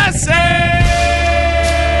Bubba Bussey!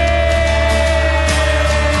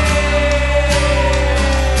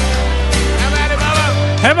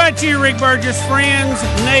 How about you, Rick Burgess? Friends,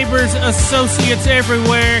 neighbors, associates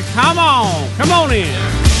everywhere. Come on in.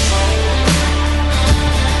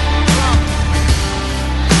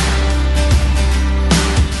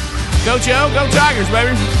 Go Joe, go Tigers,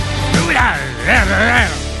 baby. Go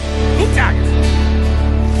Tigers.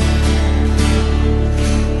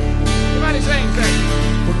 Somebody sing.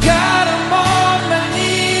 We got 'em on my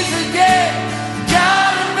knees again.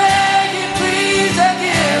 Gotta beg you please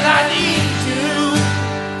again. I need you.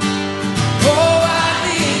 Oh, I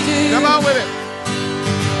need you. Come on with it.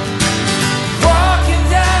 Walking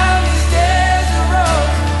down these desert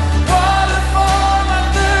roads, water for my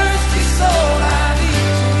thirsty soul. I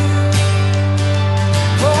need you.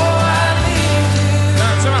 Oh, I need you.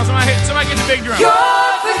 Somebody get the big drum. Your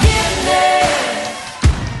forgiveness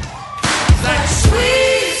is like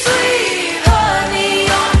sweet, sweet honey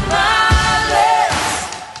on my lips,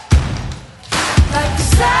 like the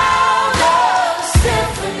sound of a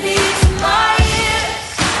symphony to my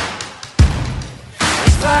ears.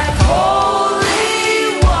 It's like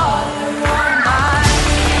holy water on my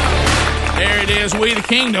ears. There it is, We the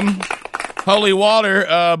Kingdom, Holy Water.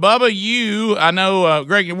 Bubba, I know,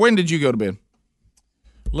 Greg, when did you go to bed?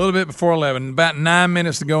 A little bit before 11. About 9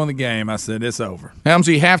 minutes to go in the game, I said, it's over.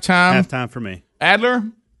 Helmsy, halftime? Halftime for me. Adler?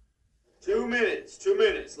 2 minutes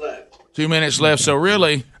left. 2 minutes left, so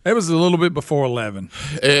really... It was a little bit before 11.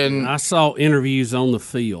 And I saw interviews on the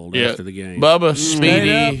field after the game. Bubba,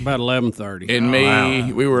 Speedy, about 11:30, and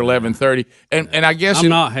me, we were 11:30. And I guess I'm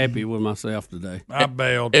not happy with myself today. I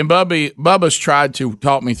bailed. And Bubba's tried to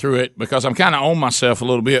talk me through it because I'm kind of on myself a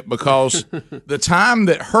little bit because the time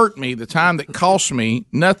that hurt me, the time that cost me,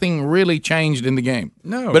 nothing really changed in the game.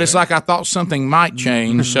 No, but it's like I thought something might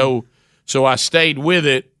change, so I stayed with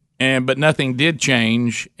it, but nothing did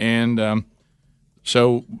change, and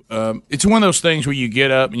so it's one of those things where you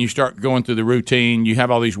get up and you start going through the routine. You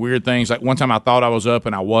have all these weird things. Like one time I thought I was up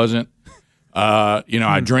and I wasn't.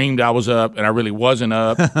 I dreamed I was up and I really wasn't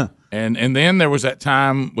up. and then there was that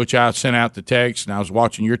time which I sent out the text, and I was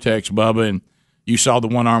watching your text, Bubba, and you saw the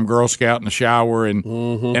one-armed Girl Scout in the shower. And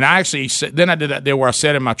I actually then I did that deal where I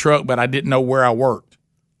sat in my truck, but I didn't know where I worked.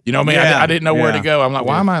 You know what I mean? I didn't know where to go. I'm like,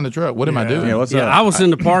 why am I in the truck? What am I doing? Yeah, what's up? I was in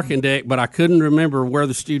the parking deck, but I couldn't remember where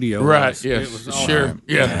the studio was. Yes, sure.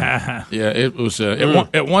 Yeah. Yeah, it was.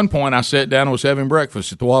 At one point, I sat down and was having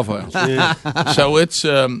breakfast at the Waffle House. Yeah. So it's,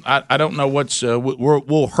 I don't know what's,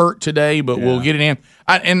 we'll hurt today, but we'll get it in.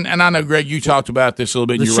 And I know, Greg, you talked about this a little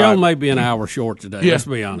bit. The show may be an hour short today, let's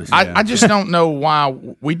be honest. I just don't know why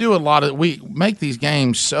we do we make these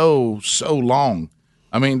games so long.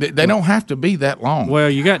 I mean, they don't have to be that long. Well,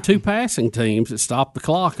 you got two passing teams that stop the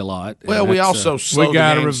clock a lot. Well, we also we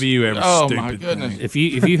got to review every stupid my goodness. If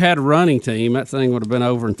you had a running team, that thing would have been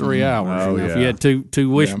over in 3 hours. If you had two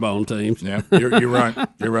wishbone teams. Yeah, you're right.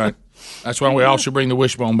 You're right. That's why we all should bring the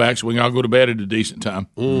wishbone back so we can all go to bed at a decent time.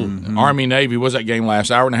 Mm-hmm. Army Navy, what was that game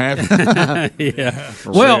last hour and a half? Yeah.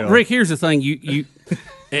 Well, Rick, here's the thing: you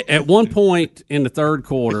at one point in the third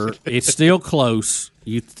quarter, it's still close.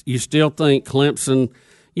 You still think Clemson,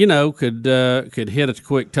 could hit a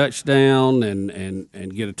quick touchdown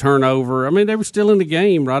and get a turnover. I mean, they were still in the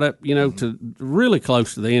game right up, to really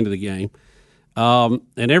close to the end of the game. And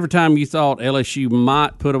every time you thought LSU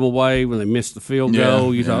might put them away when they missed the field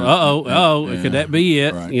goal, you thought, could that be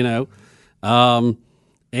it? Right.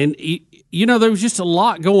 There was just a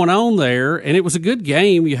lot going on there, and it was a good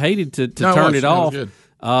game. You hated to turn it off.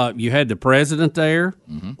 You had the president there.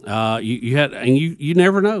 Mm-hmm. You had, and you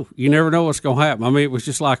never know. You never know what's going to happen. I mean, it was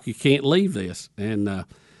just like you can't leave this. And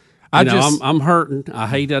I'm hurting. I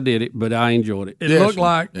hate I did it, but I enjoyed it. It looked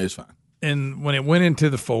like it's fine. And when it went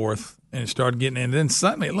into the fourth and it started getting in, then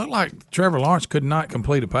suddenly it looked like Trevor Lawrence could not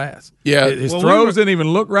complete a pass. Yeah, his throws didn't even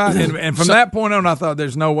look right. And from that point on, I thought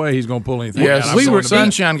there's no way he's going to pull anything. Yes,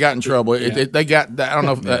 Sunshine got in trouble. They got. I don't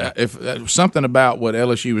know if something about what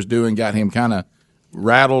LSU was doing got him kind of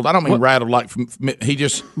rattled. I don't mean rattled like he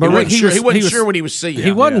just. But he wasn't sure what he was seeing.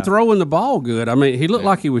 He wasn't throwing the ball good. I mean, he looked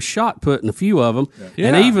like he was shot put in a few of them,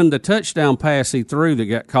 and even the touchdown pass he threw that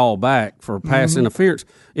got called back for pass interference,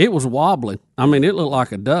 it was wobbling. I mean, it looked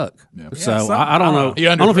like a duck. Yeah. So I don't know.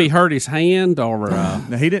 I don't know if he hurt his hand or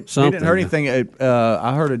no, he didn't. He didn't hurt anything.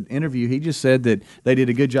 I heard an interview. He just said that they did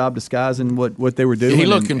a good job disguising what they were doing. He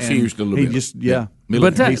looked confused a little bit. He just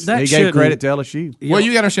But he gave credit to LSU. Well,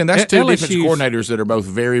 you got to understand that's two defense coordinators that are both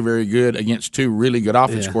very, very good against two really good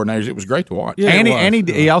offense coordinators. It was great to watch. Yeah, and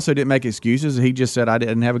he also didn't make excuses. He just said, "I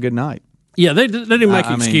didn't have a good night." Yeah, they didn't make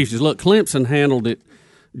excuses. Look, Clemson handled it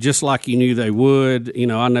just like you knew they would.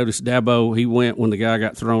 I noticed Dabo, he went when the guy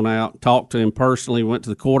got thrown out, talked to him personally, went to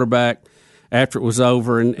the quarterback after it was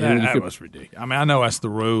over. And that was ridiculous. I mean, I know that's the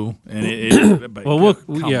rule. And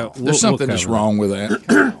there's something that's wrong with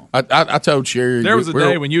that. I told Sherry. There was a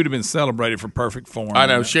day when you'd have been celebrated for perfect form. I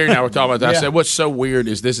know. Sherry and I were talking about that. I said, what's so weird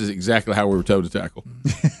is this is exactly how we were told to tackle.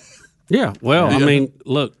 Yeah, well, I mean,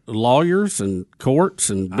 look, lawyers and courts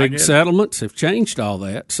and big settlements have changed all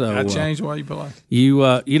that. So that changed the way you play. I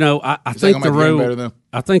think the rule.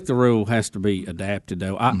 I think the rule has to be adapted,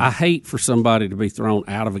 though. I hate for somebody to be thrown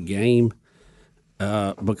out of a game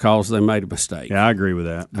because they made a mistake. Yeah, I agree with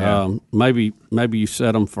that. Yeah. Maybe you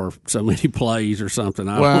set them for so many plays or something.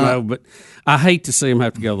 I don't know, but I hate to see them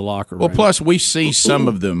have to go to the locker room. Well, plus we see some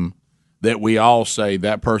of them that we all say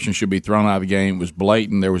that person should be thrown out of the game. It was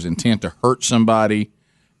blatant. There was intent to hurt somebody.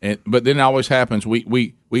 But then it always happens.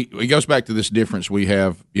 It goes back to this difference we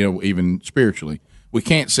have, even spiritually. We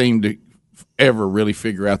can't seem to ever really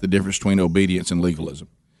figure out the difference between obedience and legalism.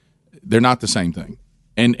 They're not the same thing.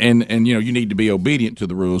 And you need to be obedient to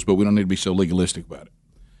the rules, but we don't need to be so legalistic about it.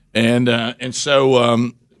 And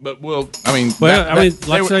so but there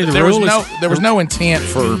was no intent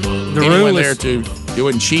for anyone there to. It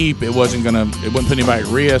wasn't cheap. It wouldn't put anybody at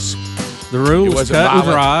risk. The rule was cut and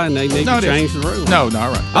dry, and they need to change the rules. No,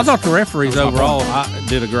 right. I thought the referees overall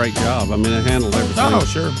did a great job. I mean, they handled everything. Oh,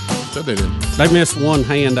 sure they did. They missed one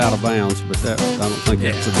hand out of bounds, but I don't think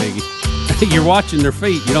that's a biggie. You're watching their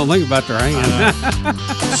feet. You don't think about their hand.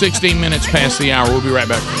 16 minutes past the hour. We'll be right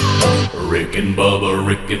back. Rick and Bubba,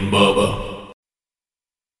 Rick and Bubba.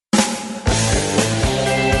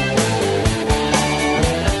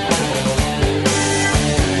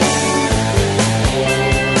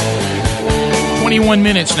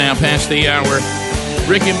 Minutes now past the hour.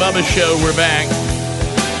 Rick and Bubba's show. We're back.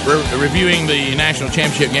 We're reviewing the national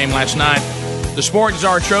championship game last night. The Sports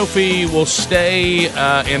Czar Trophy will stay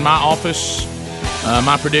in my office.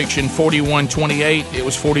 My prediction, 41-28. It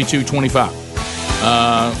was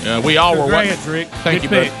 42-25. We all were. Rick. Thank you,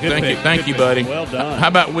 buddy. Thank you, buddy. Well done. How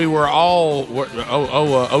about we were all?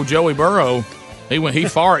 Joey Burrow. He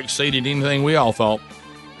far exceeded anything we all thought.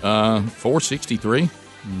 463.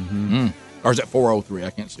 Or is that 403? I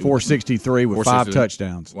can't see. 463 with 5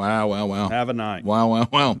 touchdowns. Wow. Have a night. Wow.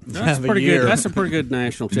 That's pretty good. That's a pretty good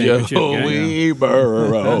national championship Joey game.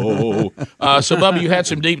 Burrow. So, Bubba, you had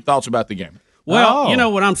some deep thoughts about the game.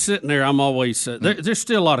 Well, when I'm sitting there, I'm always there's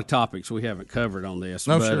still a lot of topics we haven't covered on this.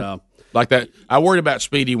 No, sure. Like that, I worried about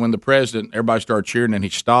Speedy when the president, everybody started cheering, and he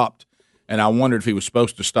stopped. And I wondered if he was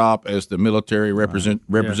supposed to stop as the military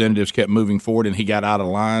representatives kept moving forward, and he got out of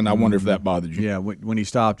line. I wonder if that bothered you. Yeah, when he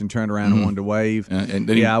stopped and turned around and wanted to wave. And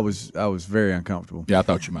then I was very uncomfortable. Yeah, I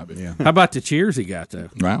thought you might be. Yeah. How about the cheers he got though?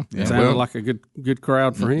 Wow, it sounded like a good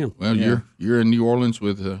crowd for him. Well, you're in New Orleans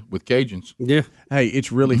with Cajuns. Yeah. Hey,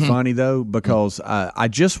 it's really funny though because I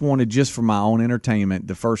just wanted, just for my own entertainment,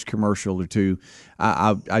 the first commercial or two.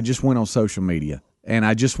 I just went on social media. And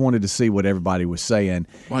I just wanted to see what everybody was saying.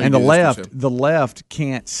 And the left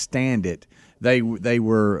can't stand it. They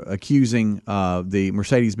were accusing the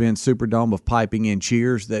Mercedes-Benz Superdome of piping in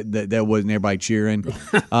cheers. That wasn't everybody cheering.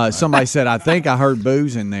 Somebody said, "I think I heard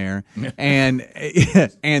boos in there," and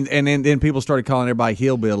then people started calling everybody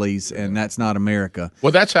hillbillies, and that's not America.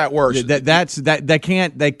 Well, that's how it works. They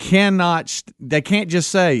can't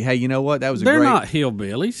just say, "Hey, you know what? That was They're not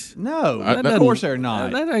hillbillies. No, of course they're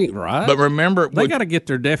not. That ain't right. But remember, they got to get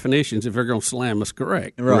their definitions if they're going to slam us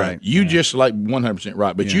correct. Right. You just 100%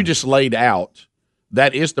 right, but you just laid out.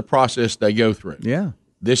 That is the process they go through. Yeah.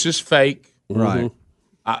 This is fake. Right.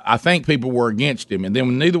 I think people were against him, and then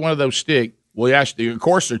when neither one of those stick, well, actually, of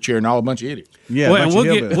course, they're cheering all a bunch of idiots. Yeah, and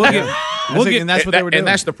that's what they were doing. And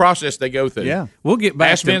that's the process they go through. Yeah. We'll get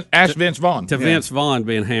back ask Vince Vaughn. To Vince Vaughn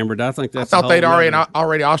being hammered. I think that's. I thought they'd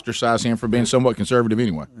already ostracized him for being somewhat conservative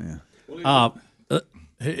anyway. Yeah.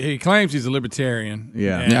 He claims he's a libertarian.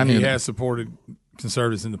 Yeah. And he has supported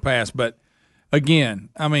conservatives in the past, but. Again,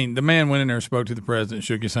 I mean, the man went in there and spoke to the president,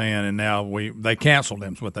 shook his hand, and now they canceled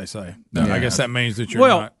him is what they say. I guess that means that you're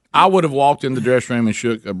not. I would have walked in the dressing room and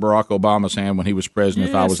shook Barack Obama's hand when he was president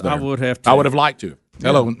if I was there. I would have to. I would have liked to.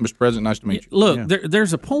 Hello, Mr. President. Nice to meet you. Look,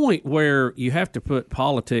 there's a point where you have to put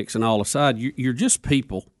politics and all aside. You're just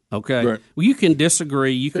people, okay? Right. Well, you can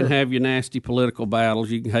disagree. You can have your nasty political battles.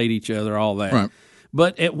 You can hate each other, all that. Right.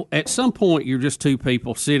 But at some point, you're just two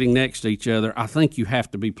people sitting next to each other. I think you have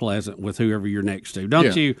to be pleasant with whoever you're next to,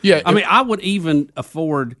 don't you? Yeah. I mean, I would even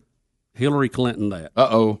afford Hillary Clinton that.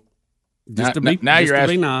 Uh-oh. Just to be nice.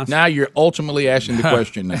 Now you're ultimately asking the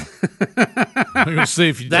question now. We're going to see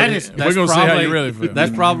if you we're going to see how you really feel.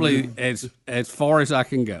 That's probably as far as I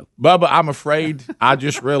can go. Bubba, I'm afraid I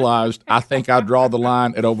just realized I think I draw the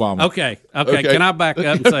line at Obama. Okay. Can I back up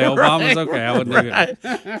and say Obama's okay? I wouldn't do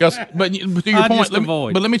it. But to your point,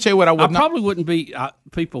 let me tell you what I would probably wouldn't be.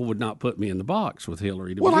 People would not put me in the box with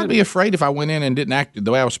Hillary. Well, I'd be afraid if I went in and didn't act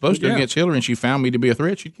the way I was supposed to against Hillary, and she found me to be a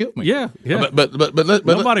threat, she'd kill me. Yeah. But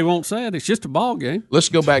nobody won't say it. It's just a ball game. Let's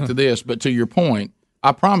go back to this. But to your point,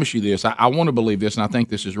 I promise you this. I want to believe this, and I think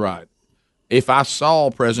this is right. If I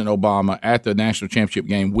saw President Obama at the national championship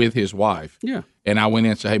game with his wife, and I went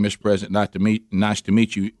in and said, "Hey, Mr. President, nice to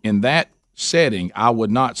meet you," in that setting, I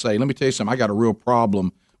would not say, "Let me tell you something. I got a real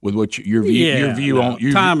problem with what your view on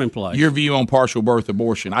time and place. Your view on partial birth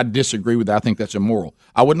abortion. I disagree with that. I think that's immoral.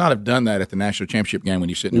 I would not have done that at the national championship game when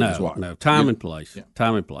he's sitting with his wife. No, time and place. Yeah.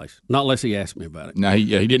 Time and place. Not unless he asked me about it. No, he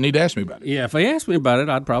didn't need to ask me about it. Yeah, if he asked me about it,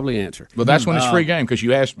 I'd probably answer. But that's when it's free game because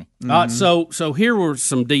you asked me. So here were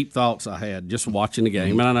some deep thoughts I had just watching the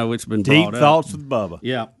game, and I know it's been brought up. Deep thoughts with Bubba.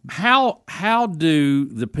 Yeah. How do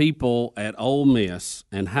the people at Ole Miss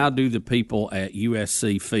and how do the people at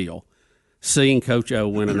USC feel seeing Coach O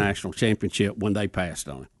win a national championship when they passed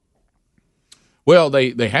on him? Well,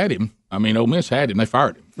 they had him. I mean, Ole Miss had him. They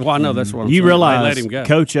fired him. Well, I know that's what I'm saying. You realize they let him go.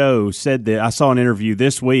 Coach O said that. I saw an interview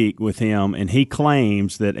this week with him, and he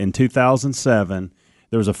claims that in 2007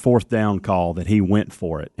 there was a fourth down call that he went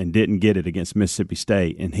for it and didn't get it against Mississippi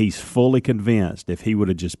State, and he's fully convinced if he would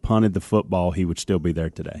have just punted the football, he would still be there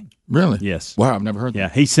today. Really? Yes. Wow, I've never heard that. Yeah,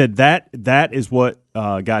 he said that is what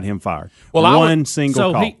got him fired. Well, one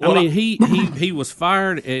single call. He was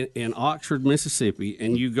fired in Oxford, Mississippi,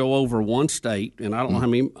 and you go over one state, and I don't know how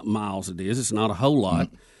many miles it is. It's not a whole lot.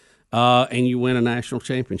 And you win a national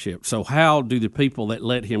championship. So how do the people that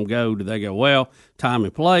let him go, do they go, well, time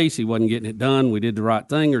and place, he wasn't getting it done, we did the right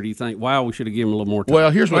thing, or do you think, wow, we should have given him a little more time?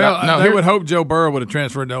 Well, here's what they would hope Joe Burrow would have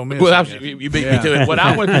transferred to Ole Miss. Well, you beat me to it. What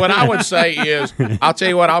I would say is, I'll tell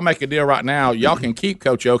you what, I'll make a deal right now. Y'all can keep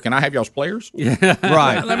Coach O. Can I have y'all's players?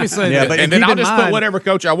 Right. Let me say that. But and then I'll just put whatever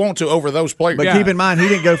coach I want to over those players. But keep in mind, he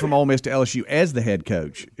didn't go from Ole Miss to LSU as the head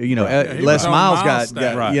coach. You know, Les Miles got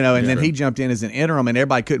and then he jumped in as an interim, and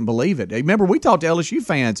everybody couldn't believe believe it. Remember, we talked to LSU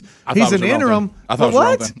fans. I He's thought it was an the wrong interim. thing. I thought it was the wrong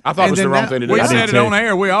what? thing. I thought it was the wrong thing to do. We I said did it too. on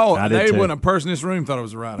air. We all. I did They too. wasn't a person in this room thought it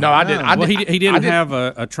was the right. No, I did. Well, he didn't I did. have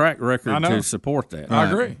a track record I know. to support that. I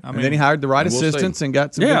agree. I And mean, then he hired the right we'll assistants see. and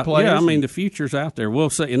got some good players. Yeah, I mean the future's out there. We'll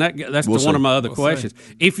see, and that's We'll one see. of my other We'll questions.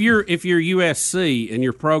 If you're USC and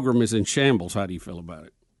your program is in shambles, how do you feel about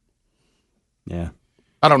it? Yeah.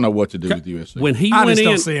 I don't know what to do with USC. When he I went just in,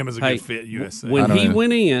 don't see him as a good fit. USC. When he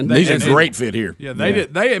went in, he's a great fit here. Yeah, they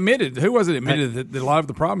did. They admitted. Who was it? Admitted that a lot of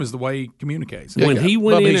the problem is the way he communicates. When he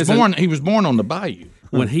went in, he was born on the bayou.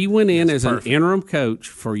 When he went in as an interim coach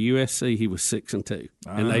for USC, he was 6-2,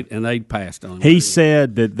 and they passed on him. He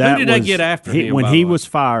said that Who did was, they get after him, when by he the way? was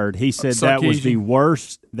fired. He said that was Sarkisian. the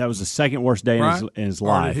worst. That was the second worst day Right? in his Or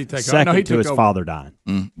life. did he take over? Second No, he to took his over. father dying.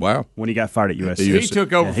 Wow. When he got fired at USC. He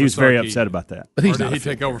took over. Yeah, for he was very Sarkisian. upset about that. But he's Or did not he a fit.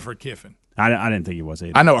 take over for Kiffin? I didn't think he was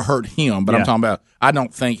either. I know it hurt him, but I'm Yeah. talking about. I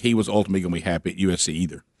don't think he was ultimately going to be happy at USC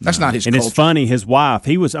either. That's not his And culture. it's funny, his wife,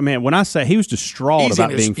 he was, I mean, when I say he was distraught He's in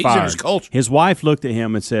about his- being he's in fired. his culture. His wife looked at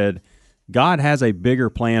him and said, God has a bigger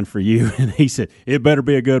plan for you. And he said, it better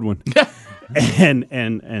be a good one.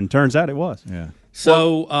 and turns out it was. Yeah.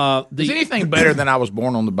 So is anything better than I was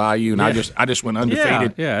born on the bayou and I just went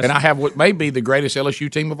undefeated? Yeah, and I have what may be the greatest LSU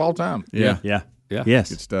team of all time. Yeah. Yeah. Yes.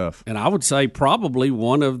 Good stuff. And I would say probably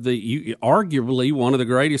arguably one of the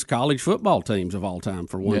greatest college football teams of all time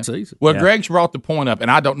for one season. Well, Greg's brought the point up,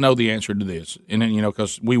 and I don't know the answer to this. And then,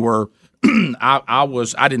 because we were,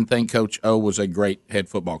 I didn't think Coach O was a great head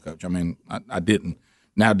football coach. I mean, I didn't.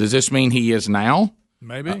 Now, does this mean he is now?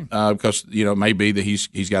 Maybe because it may be that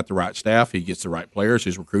he's got the right staff, he gets the right players,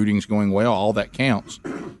 his recruiting's going well, all that counts.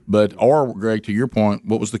 But Greg, to your point,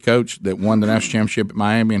 what was the coach that won the national championship at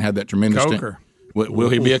Miami and had that tremendous Coker. Will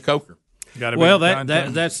he be a Coker? Well,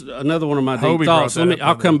 that's another one of my deep Hobie thoughts. brought that up,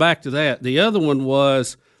 I'll come back to that. The other one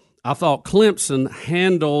was I thought Clemson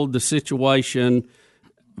handled the situation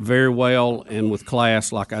very well and with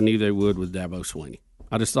class, like I knew they would with Dabo Swinney.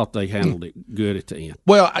 I just thought they handled it good at the end.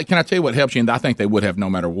 Well, can I tell you what helps you? And I think they would have no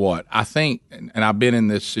matter what. I think, and I've been in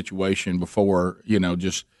this situation before,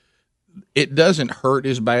 just it doesn't hurt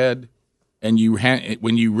as bad. And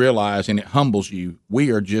when you realize, and it humbles you, we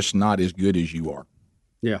are just not as good as you are.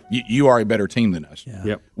 Yeah. You are a better team than us. Yeah.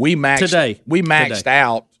 Yep. We maxed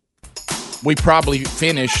out. We probably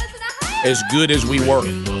finished as good as we were.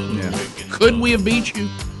 Yeah. Could we have beat you?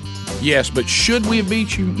 Yes, but should we have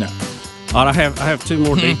beat you? No. All right, I have two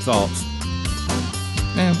more deep thoughts.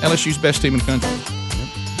 LSU's best team in the country.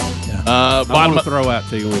 I want to throw out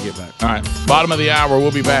to you when we get back. All right. Bottom of the hour. We'll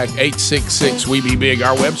be back. 866 We Be Big.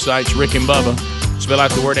 Our website's Rick and Bubba. Spell out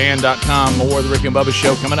the word and.com. More of the Rick and Bubba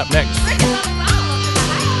Show coming up next.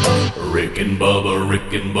 Rick and Bubba,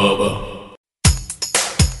 Rick and Bubba.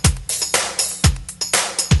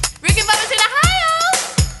 Rick and Bubba's in Ohio.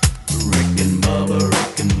 Rick and Bubba,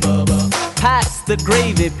 Rick and Bubba. Pass the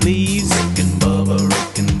gravy, please. Rick and Bubba,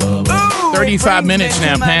 Rick and Bubba. 35 minutes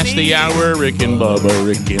now past the hour. Rick and Bubba,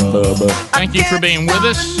 Rick and Bubba. Thank you for being with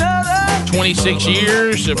us. 26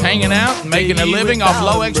 years of hanging out and making a living off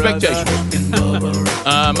low expectations.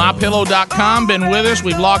 MyPillow.com, been with us.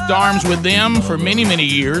 We've locked arms with them for many, many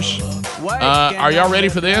years. Are y'all ready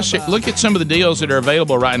for this? Look at some of the deals that are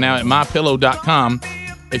available right now at MyPillow.com.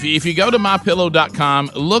 If you go to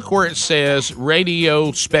MyPillow.com, look where it says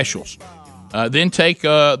Radio Specials. Then take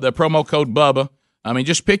the promo code Bubba. I mean,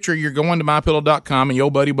 just picture you're going to MyPillow.com and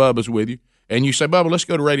your buddy Bubba's with you, and you say, Bubba, let's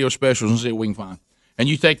go to Radio Specials and see what we can find. And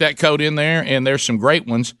you take that code in there, and there's some great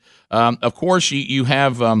ones. Of course, you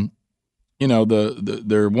have,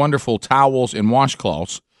 their wonderful towels and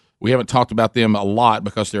washcloths. We haven't talked about them a lot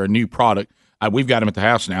because they're a new product. We've got them at the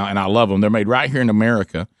house now, and I love them. They're made right here in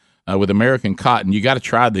America with American cotton. You got to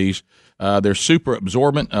try these. They're super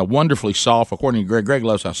absorbent, wonderfully soft. According to Greg, Greg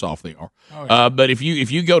loves how soft they are. Oh, yeah. But if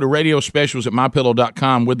you go to Radio Specials at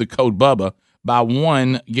MyPillow.com with the code Bubba, buy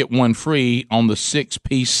one, get one free on the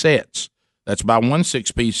 6-piece sets. That's buy one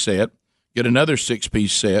 6-piece set, get another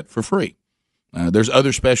 6-piece set for free. There's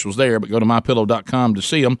other specials there, but go to MyPillow.com to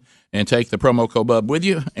see them and take the promo code Bub with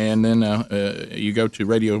you. And then you go to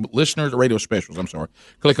Radio Specials,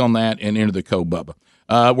 click on that and enter the code Bubba.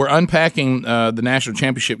 We're unpacking the national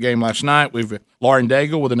championship game last night. We've Lauren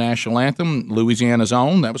Daigle with the national anthem, Louisiana's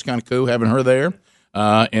own. That was kind of cool having her there.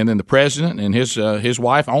 And then the president and his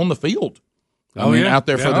wife on the field. Out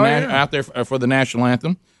there for out there for the national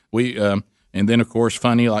anthem. We And then, of course,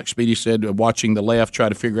 funny, like Speedy said, watching the left try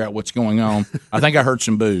to figure out what's going on. I think I heard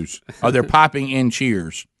some boos. Oh, they're piping in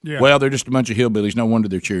cheers. Yeah. Well, they're just a bunch of hillbillies. No wonder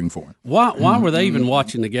they're cheering for him. Why were they even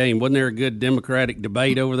watching the game? Wasn't there a good Democratic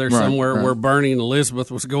debate over there somewhere where Bernie and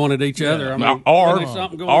Elizabeth was going at each other? I mean, or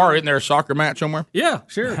isn't there a soccer match somewhere? Yeah,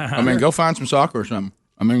 sure. I mean, go find some soccer or something.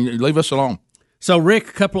 I mean, leave us alone. So, Rick,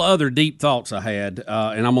 a couple of other deep thoughts I had,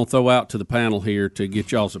 and I'm going to throw out to the panel here to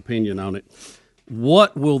get y'all's opinion on it.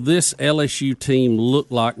 What will this LSU team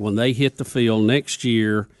look like when they hit the field next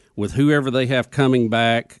year with whoever they have coming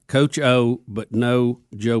back, Coach O, but no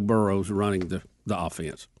Joe Burrows running the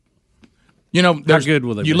offense? You know, how good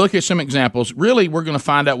will they be? Look at some examples. Really, we're going to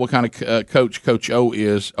find out what kind of Coach O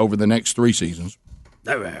is over the next 3 seasons.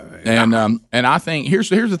 And I think here's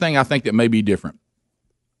the thing I think that may be different.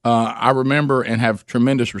 I remember and have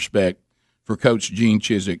tremendous respect for Coach Gene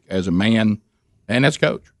Chizik as a man and as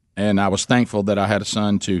coach. And I was thankful that I had a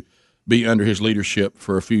son to be under his leadership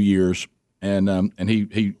for a few years, and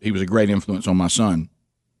he was a great influence on my son.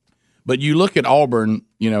 But you look at Auburn,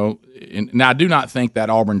 you know, and I do not think that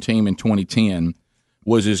Auburn team in 2010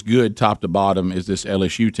 was as good top to bottom as this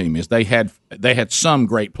LSU team is. They had some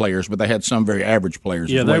great players, but they had some very average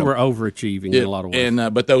players. Yeah, as well. They were overachieving in a lot of ways.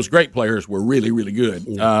 And but those great players were really, really good.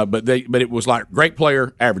 Yeah. But it was like great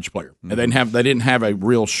player, average player. Mm-hmm. And they didn't have a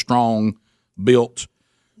real strong built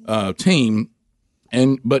team.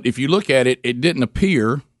 But if you look at it, it didn't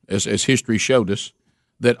appear, as history showed us,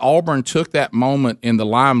 that Auburn took that moment in the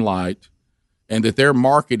limelight and that their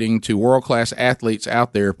marketing to world-class athletes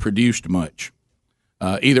out there produced much.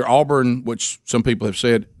 Either Auburn, which some people have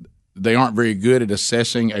said they aren't very good at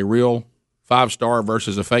assessing a real 5-star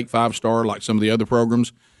versus a fake 5-star like some of the other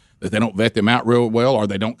programs, that they don't vet them out real well or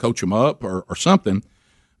they don't coach them up or something.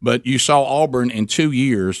 But you saw Auburn in 2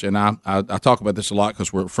 years, and I talk about this a lot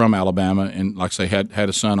because we're from Alabama, and like I say, had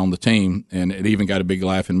a son on the team, and it even got a big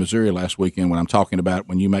laugh in Missouri last weekend when I'm talking about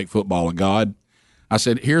when you make football a god. I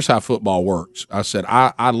said, here's how football works. I said,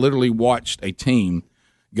 I literally watched a team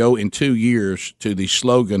go in 2 years to the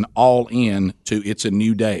slogan all in to it's a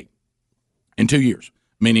new day. In 2 years,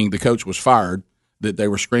 meaning the coach was fired that they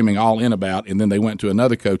were screaming all in about, and then they went to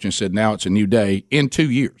another coach and said, now it's a new day in 2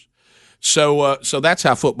 years. So that's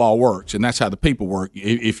how football works, and that's how the people work.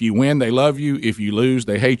 If you win, they love you. If you lose,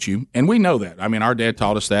 they hate you. And we know that. I mean, our dad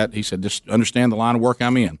taught us that. He said, just understand the line of work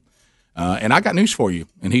I'm in. And I got news for you.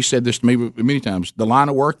 And he said this to me many times. The line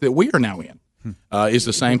of work that we are now in is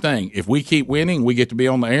the same thing. If we keep winning, we get to be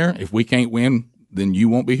on the air. If we can't win, then you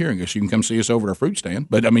won't be hearing us. You can come see us over at our fruit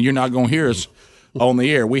stand. But, I mean, you're not going to hear us on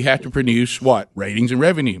the air. We have to produce what? Ratings and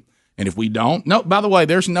revenue. And if we don't, no. By the way,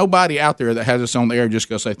 there's nobody out there that has us on the air just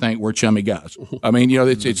because they think we're chummy guys. I mean, you know,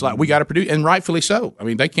 it's like we got to produce, and rightfully so. I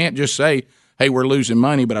mean, they can't just say, "Hey, we're losing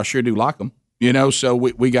money," but I sure do like them. You know, so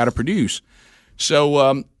we got to produce.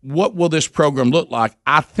 So, what will this program look like?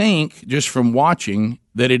 I think just from watching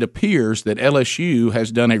that, it appears that LSU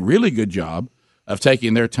has done a really good job of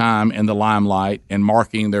taking their time in the limelight and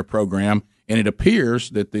marketing their program, and it appears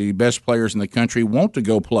that the best players in the country want to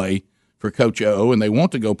go play for Coach O, and they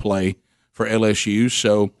want to go play for LSU.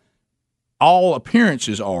 So all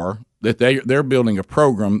appearances are that they're building a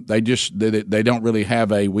program. They don't really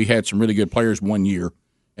have we had some really good players 1 year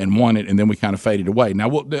and won it, and then we kind of faded away. Now,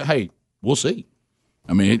 we'll see.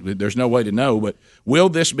 I mean, there's no way to know, but will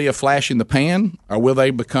this be a flash in the pan, or will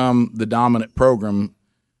they become the dominant program?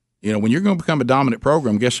 You know, when you're going to become a dominant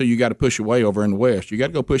program, guess who you got to push away over in the West? You got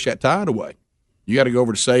to go push that Tide away. You got to go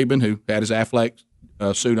over to Saban, who had his Affleck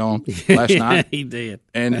suit on last night. He did.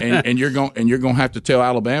 and you're going to have to tell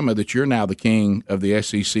Alabama that you're now the king of the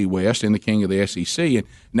SEC West and the king of the SEC. And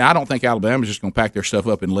now I don't think Alabama's just going to pack their stuff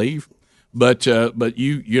up and leave, but you're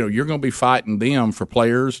going to be fighting them for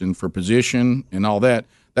players and for position and all that.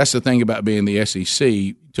 That's the thing about being the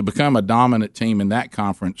SEC. To become a dominant team in that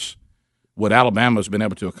conference, what Alabama's been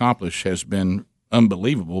able to accomplish has been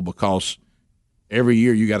unbelievable, because every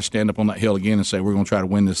year you got to stand up on that hill again and say, we're going to try to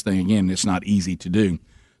win this thing again. It's not easy to do.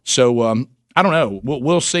 So I don't know.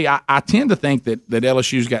 We'll see. I tend to think that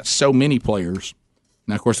LSU's got so many players.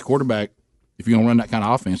 Now, of course, the quarterback, if you're going to run that kind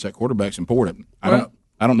of offense, that quarterback's important.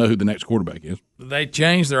 I don't know who the next quarterback is. They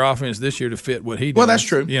changed their offense this year to fit what he does. Well, that's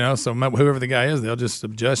true. You know, so whoever the guy is, they'll just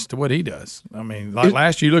adjust to what he does. I mean, like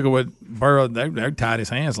last year, you look at what Burrow, they tied his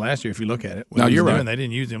hands last year if you look at it. No, you're right. They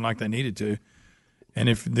didn't use him like they needed to. And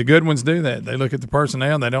if the good ones do that, they look at the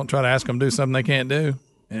personnel and they don't try to ask them to do something they can't do,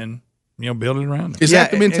 and build it around them. Is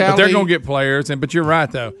that the mentality? But they're going to get players. But you're right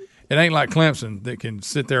though. It ain't like Clemson that can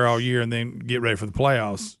sit there all year and then get ready for the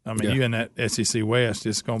playoffs. I mean, you in that SEC West,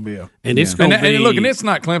 it's going to be it's going to be. And look, and it's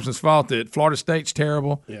not Clemson's fault that Florida State's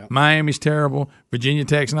terrible, Miami's terrible, Virginia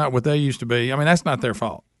Tech's not what they used to be. I mean, that's not their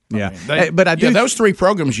fault. Yeah, I mean, but I do. Yeah, those three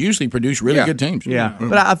programs usually produce really good teams. Yeah,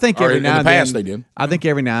 but I think every now and then, they did. I think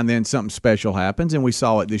every now and then something special happens, and we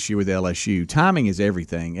saw it this year with LSU. Timing is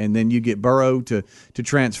everything, and then you get Burrow to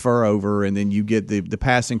transfer over, and then you get the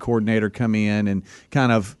passing coordinator come in and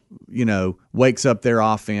kind of wakes up their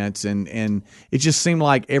offense, and it just seemed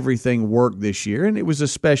like everything worked this year, and it was a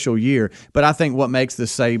special year. But I think what makes the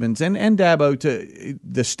Sabans and Dabo to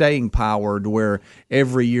the staying power to where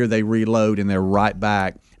every year they reload and they're right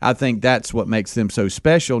back. I think that's what makes them so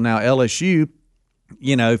special. Now, LSU,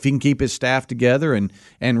 if he can keep his staff together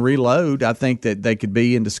and reload, I think that they could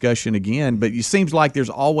be in discussion again. But it seems like there's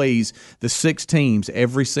always the 6 teams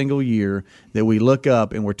every single year that we look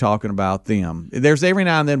up and we're talking about them. There's every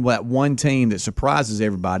now and then that one team that surprises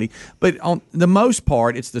everybody. But on the most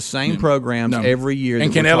part, it's the same programs every year.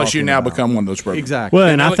 And can LSU now become one of those programs? Exactly. Well,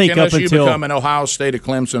 and I think can up LSU until become an Ohio State, a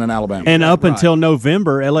Clemson, and Alabama. And up until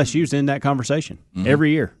November, LSU's in that conversation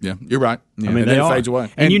every year. Yeah, you're right. I mean, it fades away.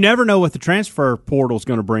 And you never know what the transfer portal's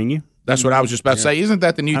going to bring you. That's what I was just about to say. Isn't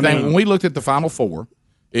that the new thing? When we looked at the Final Four,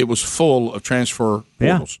 it was full of transfer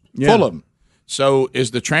portals. Full of them. So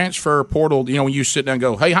is the transfer portal, when you sit down and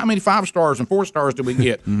go, hey, how many 5-stars and 4-stars did we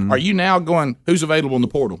get? Are you now going, who's available in the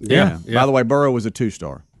portal? Yeah. By the way, Burrow was a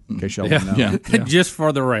 2-star. In case y'all don't know. Just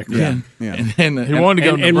for the record. Yeah. And he wanted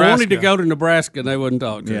to go to Nebraska. And wanted to go to Nebraska, and they wouldn't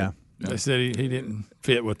talk to him. They said he didn't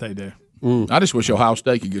fit what they do. I just wish Ohio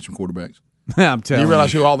State could get some quarterbacks. I'm telling you. Do you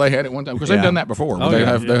realize who all they had at one time? Because they've done that before. They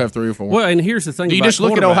have 3 or 4. Well, and here's the thing. Do you just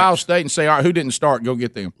look at Ohio State and say, all right, who didn't start? Go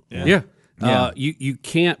get them. You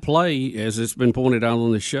can't play, as it's been pointed out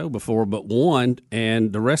on this show before, but one,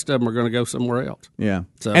 and the rest of them are going to go somewhere else. Yeah.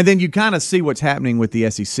 And then you kind of see what's happening with the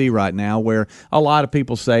SEC right now, where a lot of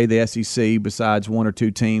people say the SEC, besides 1 or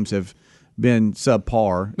 2 teams, have been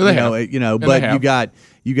subpar. But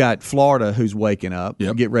you got Florida, who's waking up.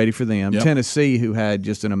 Yep. Get ready for them. Yep. Tennessee, who had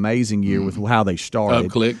just an amazing year with how they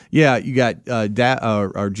started. Click. Yeah, you got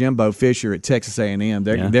Jimbo Fisher at Texas A&M.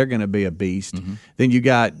 They're going to be a beast. Then you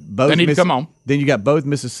got both. They need to come on. Then you got both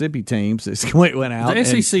Mississippi teams that went out.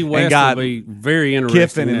 The SEC West got will be very interesting.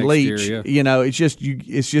 Kiffin and Leach. Year, yeah. It's just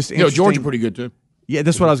interesting. Georgia pretty good too. Yeah,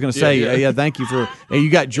 that's what I was going to say. Yeah, thank you for. You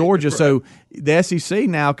got Georgia, so the SEC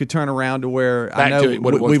now could turn around to where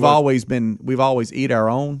we've always eat our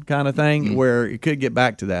own kind of thing. Where it could get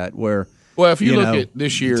back to that. Where if you look at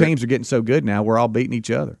this year, teams are getting so good now. We're all beating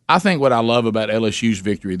each other. I think what I love about LSU's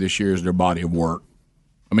victory this year is their body of work.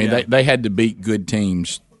 I mean, they had to beat good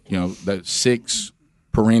teams. The 6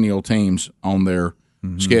 perennial teams on their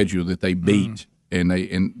schedule that they beat.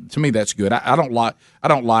 And to me that's good. I don't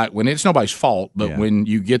like when it's nobody's fault, but when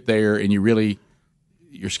you get there and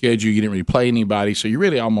your schedule, you didn't really play anybody, so you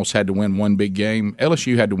really almost had to win one big game.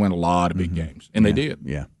 LSU had to win a lot of big games, and they did.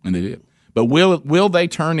 Yeah, and they did. But will they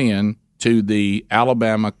turn in to the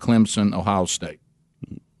Alabama, Clemson, Ohio State?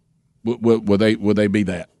 Will they be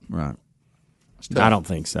that? Right. I don't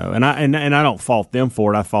think so, and I don't fault them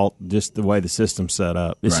for it. I fault just the way the system's set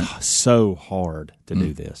up. It's so hard to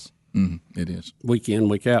do this. It is. Week in,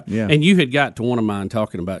 week out. Yeah. And you had got to one of mine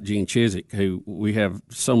talking about Gene Chizik, who we have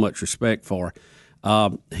so much respect for.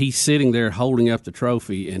 He's sitting there holding up the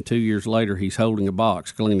trophy, and 2 years later he's holding a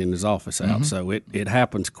box, cleaning his office out. So it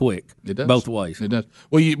happens quick. It does. Both ways. It does.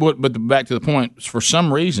 But back to the point, for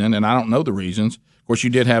some reason, and I don't know the reasons, of course you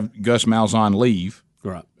did have Gus Malzahn leave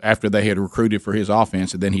after they had recruited for his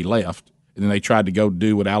offense, and then he left. And then they tried to go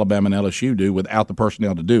do what Alabama and LSU do without the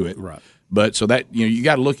personnel to do it. Right. But so that you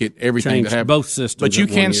got to look at everything that happened. Both systems. But you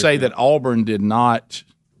can say that Auburn did not.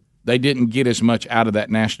 They didn't get as much out of that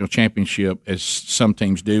national championship as some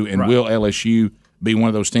teams do. And will LSU be one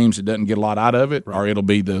of those teams that doesn't get a lot out of it, or it'll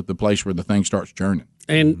be the place where the thing starts churning?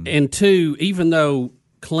 And two, even though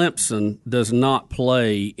Clemson does not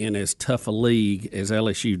play in as tough a league as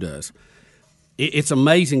LSU does, it's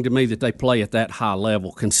amazing to me that they play at that high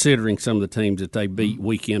level, considering some of the teams that they beat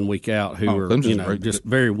week in, week out, who are just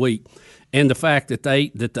very weak. And the fact that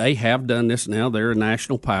they have done this now, they're a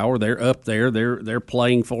national power. They're up there. They're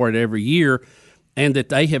playing for it every year, and that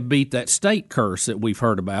they have beat that state curse that we've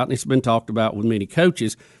heard about, and it's been talked about with many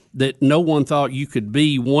coaches, that no one thought you could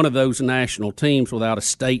be one of those national teams without a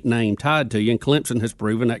state name tied to you, and Clemson has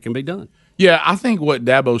proven that can be done. Yeah, I think what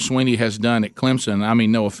Dabo Swinney has done at Clemson, I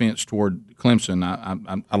mean, no offense toward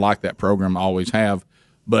Clemson, I like that program, I always have,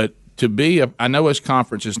 but to be I know his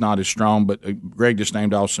conference is not as strong, but Greg just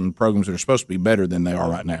named off some programs that are supposed to be better than they are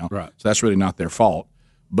right now. Right. So that's really not their fault.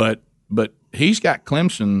 But but he's got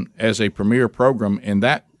Clemson as a premier program, and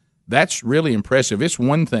that's really impressive. It's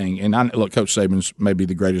one thing, and look, Coach Saban's maybe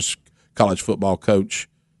the greatest college football coach,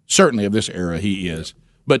 certainly of this era. He is.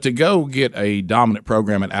 But to go get a dominant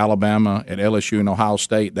program at Alabama, at LSU, and Ohio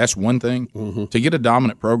State, that's one thing. Mm-hmm. To get a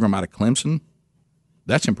dominant program out of Clemson,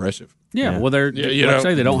 that's impressive. Yeah, well, they're like I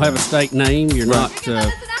say, they don't have a state name. You're not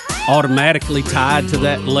automatically tied to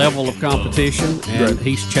that level of competition, and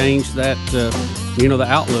he's changed that, the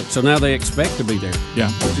outlook. So now they expect to be there.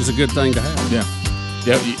 Yeah, which is a good thing to have. Yeah.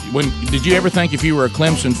 Yeah. Did you ever think if you were a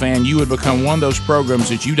Clemson fan, you would become one of those programs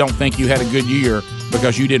that you don't think you had a good year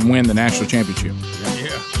because you didn't win the national championship?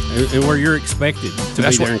 Yeah. And where you're expected to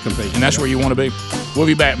be there and compete. And that's where you want to be. We'll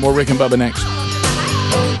be back. More Rick and Bubba next.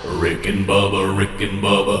 Rick and Bubba, Rick and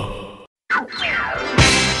Bubba.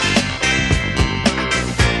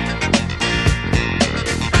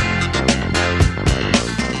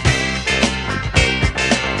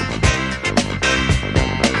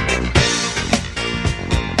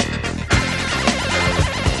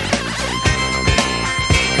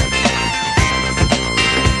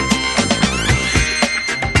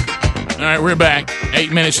 All right, we're back.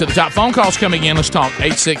 8 minutes to the top. Phone calls coming in. Let's talk.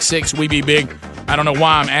 866-WE-BE-BIG. I don't know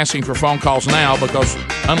why I'm asking for phone calls now because,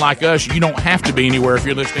 unlike us, you don't have to be anywhere if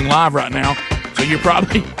you're listening live right now. So you're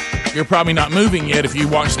probably not moving yet if you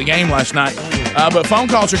watched the game last night. But phone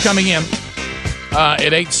calls are coming in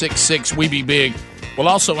at 866-WE-BE-BIG. We'll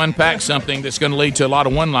also unpack something that's going to lead to a lot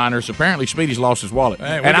of one-liners. Apparently, Speedy's lost his wallet.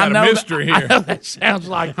 Hey, and I know a mystery here. I know that sounds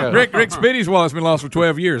like Rick Speedy's wallet's been lost for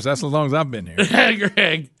 12 years. That's as long as I've been here.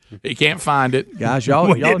 Greg. He can't find it. Guys,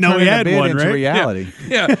 y'all turning a bit into reality.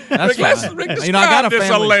 Yeah. That's Rick, describe this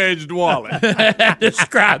alleged wallet.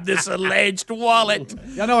 Describe this alleged wallet.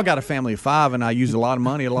 Y'all know I got a family of 5, and I use a lot of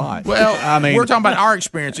money a lot. Well, I mean, we're talking about our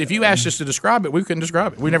experience. If you asked us to describe it, we couldn't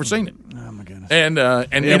describe it. We've never seen it. Oh, my goodness. And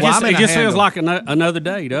it just feels like another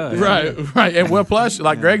day, does it? Right. And well, plus,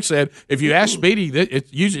 like Greg said, if you ask Speedy,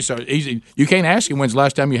 it's usually so easy. You can't ask him when's the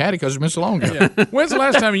last time you had it because it's been so long ago. Yeah. When's the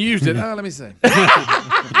last time you used it? Let me see.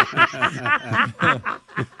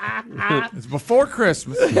 It's before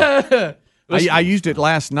Christmas. I used it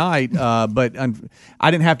last night, but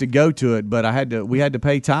I didn't have to go to it. But we had to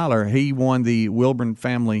pay Tyler. He won the Wilburn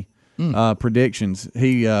family predictions.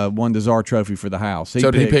 He won the Czar Trophy for the house.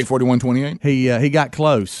 Did he pick 41-28? He got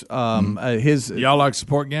close. Y'all like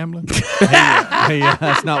support gambling?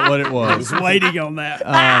 That's not what it was. I was waiting on that.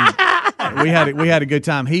 We had a good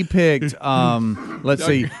time. He picked. Let's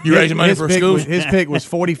see. You raising money for schools? His pick was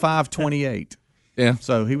 45-28. Yeah.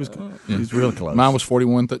 So he was real close. Mine was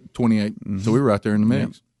 41-28. Mm-hmm. So we were out there in the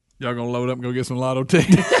mix. Yeah. Y'all gonna load up and go get some lotto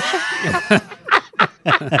tickets?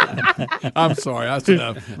 I'm sorry. That's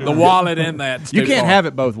enough. The wallet in that. You can't have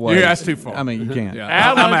it both ways. Yeah, that's too far. I mean, you can't. Yeah.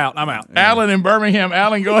 Alan, I'm out. Alan in Birmingham.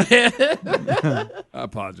 Alan, go ahead. I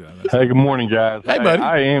apologize. Hey, good morning, guys. Hey, buddy.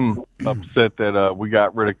 I am upset that we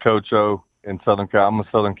got rid of Coach O in Southern Cal. I'm a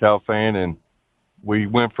Southern Cal fan, and we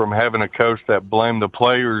went from having a coach that blamed the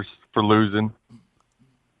players for losing.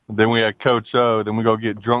 Then we had Coach O. Then we go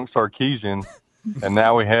get drunk Sarkisian. And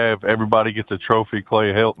now we have everybody gets a trophy,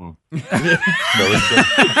 Clay Helton. He's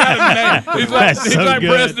like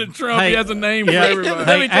President Trump. He has a name for everybody.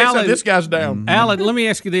 Let me tell you, this guy's down. Alan, let me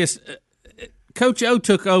ask you this. Coach O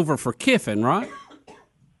took over for Kiffin, right?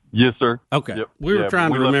 Yes, sir. Okay. Yep. We were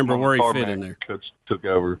trying to remember where he fit in there. Coach took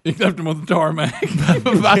over. He left him on the tarmac.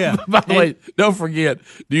 By the way, don't forget,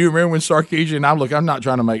 do you remember when Sarkisian, I'm not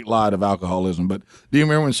trying to make light of alcoholism, but do you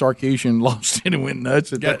remember when Sarkisian lost it and went nuts?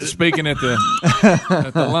 Speaking at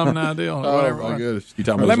the alumni deal. Oh, my goodness.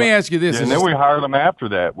 Let me ask you this. And then we hired him after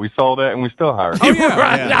that. We saw that and we still hired him. Oh, yeah.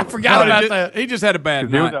 Right. Yeah. I forgot about that. He just had a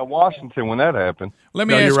bad night. He was at Washington when that happened. Let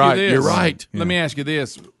me ask you this. You're right. Let me ask you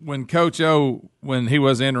this. When Coach O, when he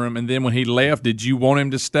was interim and then when he left, did you want him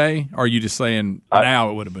to stay? Or are you just saying now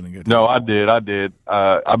it would have been a good time? No, I did. I've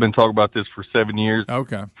been talking about this for 7 years.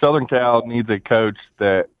 Okay. Southern Cal needs a coach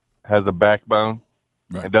that has a backbone.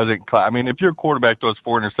 Right. It doesn't. I mean, if your quarterback throws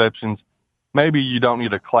 4 interceptions, maybe you don't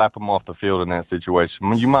need to clap him off the field in that situation. I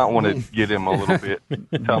mean, you might want to get him a little bit,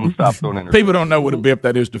 tell him to stop throwing interceptions. People don't know what a bip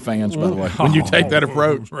that is to fans, by the way, when you take that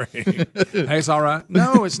approach. Hey, it's all right.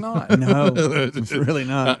 No, it's not. No, it's really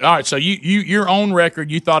not. All right, so your own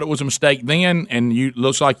record, you thought it was a mistake then, and you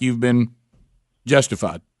looks like you've been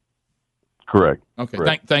justified. Correct. Okay,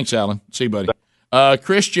 Correct. Thanks, Alan. See you, buddy.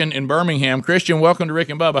 Christian in Birmingham. Christian, welcome to Rick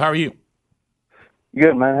and Bubba. How are you?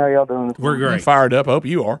 Good, man. How y'all doing? We're great. Fired up. I hope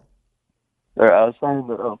you are. I was saying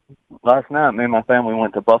that last night, me and my family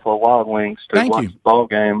went to Buffalo Wild Wings to watch the ball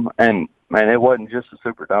game, and man, it wasn't just the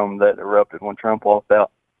Superdome that erupted when Trump walked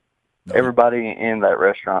out. everybody in that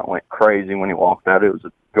restaurant went crazy when he walked out. It was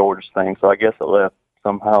a gorgeous thing. So I guess it left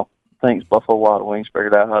somehow. Thanks, Buffalo Wild Wings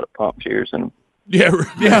figured out how to pump cheers in. Yeah,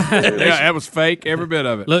 that was fake, every bit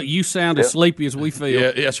of it. Look, you sound as sleepy as we feel.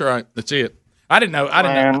 Yeah, that's right. That's it. I didn't know.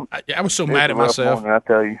 I was so mad at myself. Morning, I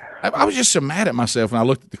tell you. I was just so mad at myself when I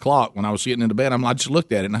looked at the clock when I was getting into bed. I just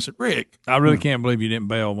looked at it and I said, Rick. I really can't believe you didn't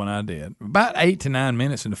bail when I did. About 8 to 9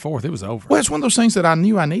 minutes in the fourth, it was over. Well, it's one of those things that I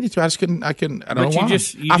knew I needed to. I couldn't. I don't know why.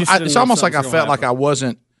 It's almost like I felt like I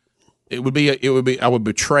wasn't. It would be. I would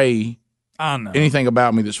betray. I know. Anything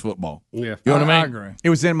about me that's football. Yeah, you know what I mean? I agree. It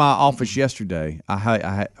was in my office yesterday.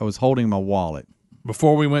 I was holding my wallet.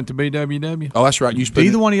 Before we went to BWW? Oh, that's right. You Do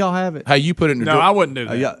either one of y'all have it? Hey, you put it in the No, I wouldn't do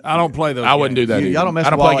that. I don't play those I wouldn't do that You- either. y'all don't mess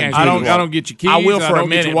I don't with play wallet. games. I with you. don't get your keys. I will for I a don't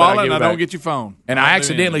minute. get your but I wallet. give it I don't back. get your phone. And I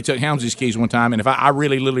accidentally took Helmsley's keys one time, and if I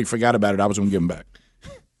really literally forgot about it, I was going to give them back.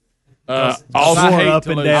 Also, I hate up to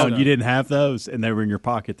and lose down. them. You didn't have those, and they were in your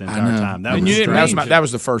pocket the entire time. That And was you didn't. strange. That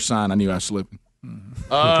was the first sign I knew I was slipping.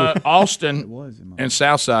 Austin and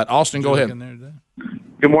Southside. Austin, go ahead.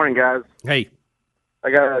 Good morning, guys. Hey. I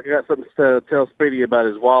got something to tell Speedy about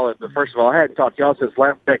his wallet. But first of all, I hadn't talked to y'all since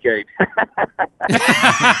last decade.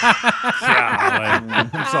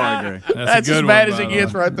 I'm sorry, Greg. That's as bad as it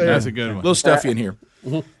gets right there. That's a good one. A little stuffy in here.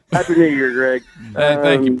 Happy New Year, Greg.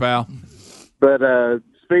 Thank you, pal. But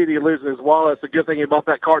Speedy losing his wallet. It's a good thing he bought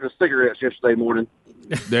that carton of cigarettes yesterday morning.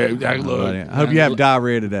 I hope you have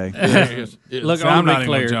diarrhea today. Look, So I'm I'm not not even gonna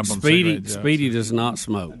clear. jump on Speedy, cigarette jokes. Speedy does not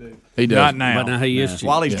smoke. He does. Not now. But now he is.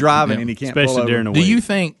 While he's driving and he can't pull Especially over. during the Do week. you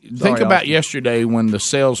think Sorry, about Austin. yesterday when the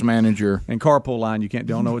sales manager in carpool line, you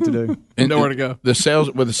don't know what to do. Nowhere to go. The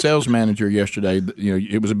sales manager yesterday,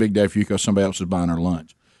 it was a big day for you because somebody else was buying her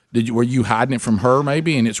lunch. Were you hiding it from her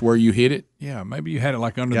maybe, and it's where you hid it? Yeah, maybe you had it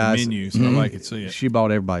like under Guys, the menu so nobody could see it. She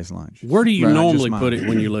bought everybody's lunch. Where do you Right, normally just put mine. it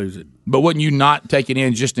when you lose it? But wouldn't you not take it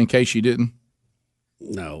in just in case you didn't?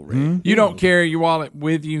 No, Rick. You don't carry your wallet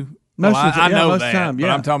with you? Most Well, of the I time, know most of that, the time, but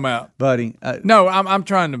yeah. I'm talking about. Buddy. No, I'm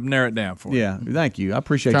trying to narrow it down for you. Yeah, thank you. I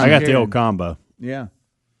appreciate I you. got the caring. old combo. Yeah.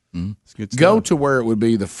 It's good Go stuff. to where it would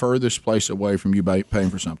be the furthest place away from you paying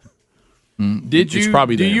for something. Did It's you?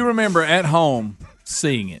 probably do there. you remember at home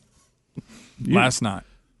seeing it last night?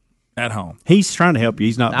 At home. He's trying to help you.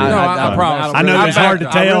 He's not. No, I promise. I know it's hard to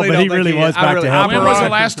tell, but he really was back to help. When was the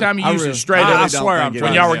last time you used it straight up? I swear I'm When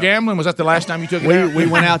trying y'all to were help. gambling, was that the last time you took it out?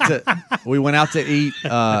 We went out to eat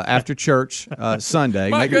after church Sunday.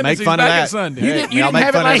 My Make goodness, fun he's of back that. at Sunday. You didn't I'll make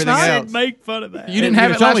have it fun of last everything night? else. Make fun of that. You didn't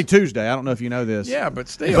have it It's last only Tuesday. I don't know if you know this. Yeah, but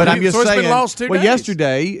still. But I'm just so it's saying. been lost 2 well,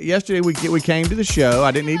 days. yesterday we came to the show.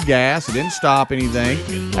 I didn't need gas. I didn't stop anything.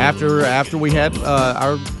 After we had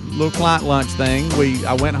our little client lunch thing,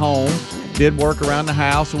 I went home, did work around the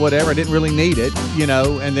house or whatever. I didn't really need it,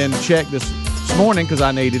 and then checked this morning because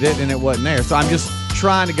I needed it and it wasn't there. So I'm just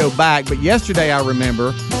trying to go back. But yesterday I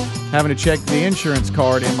remember having to check the insurance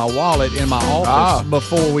card in my wallet in my office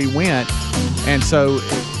before we went, and so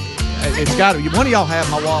it's got to. One of y'all have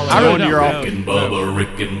my wallet. I really don't. Rick and Bubba,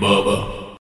 Rick and Bubba.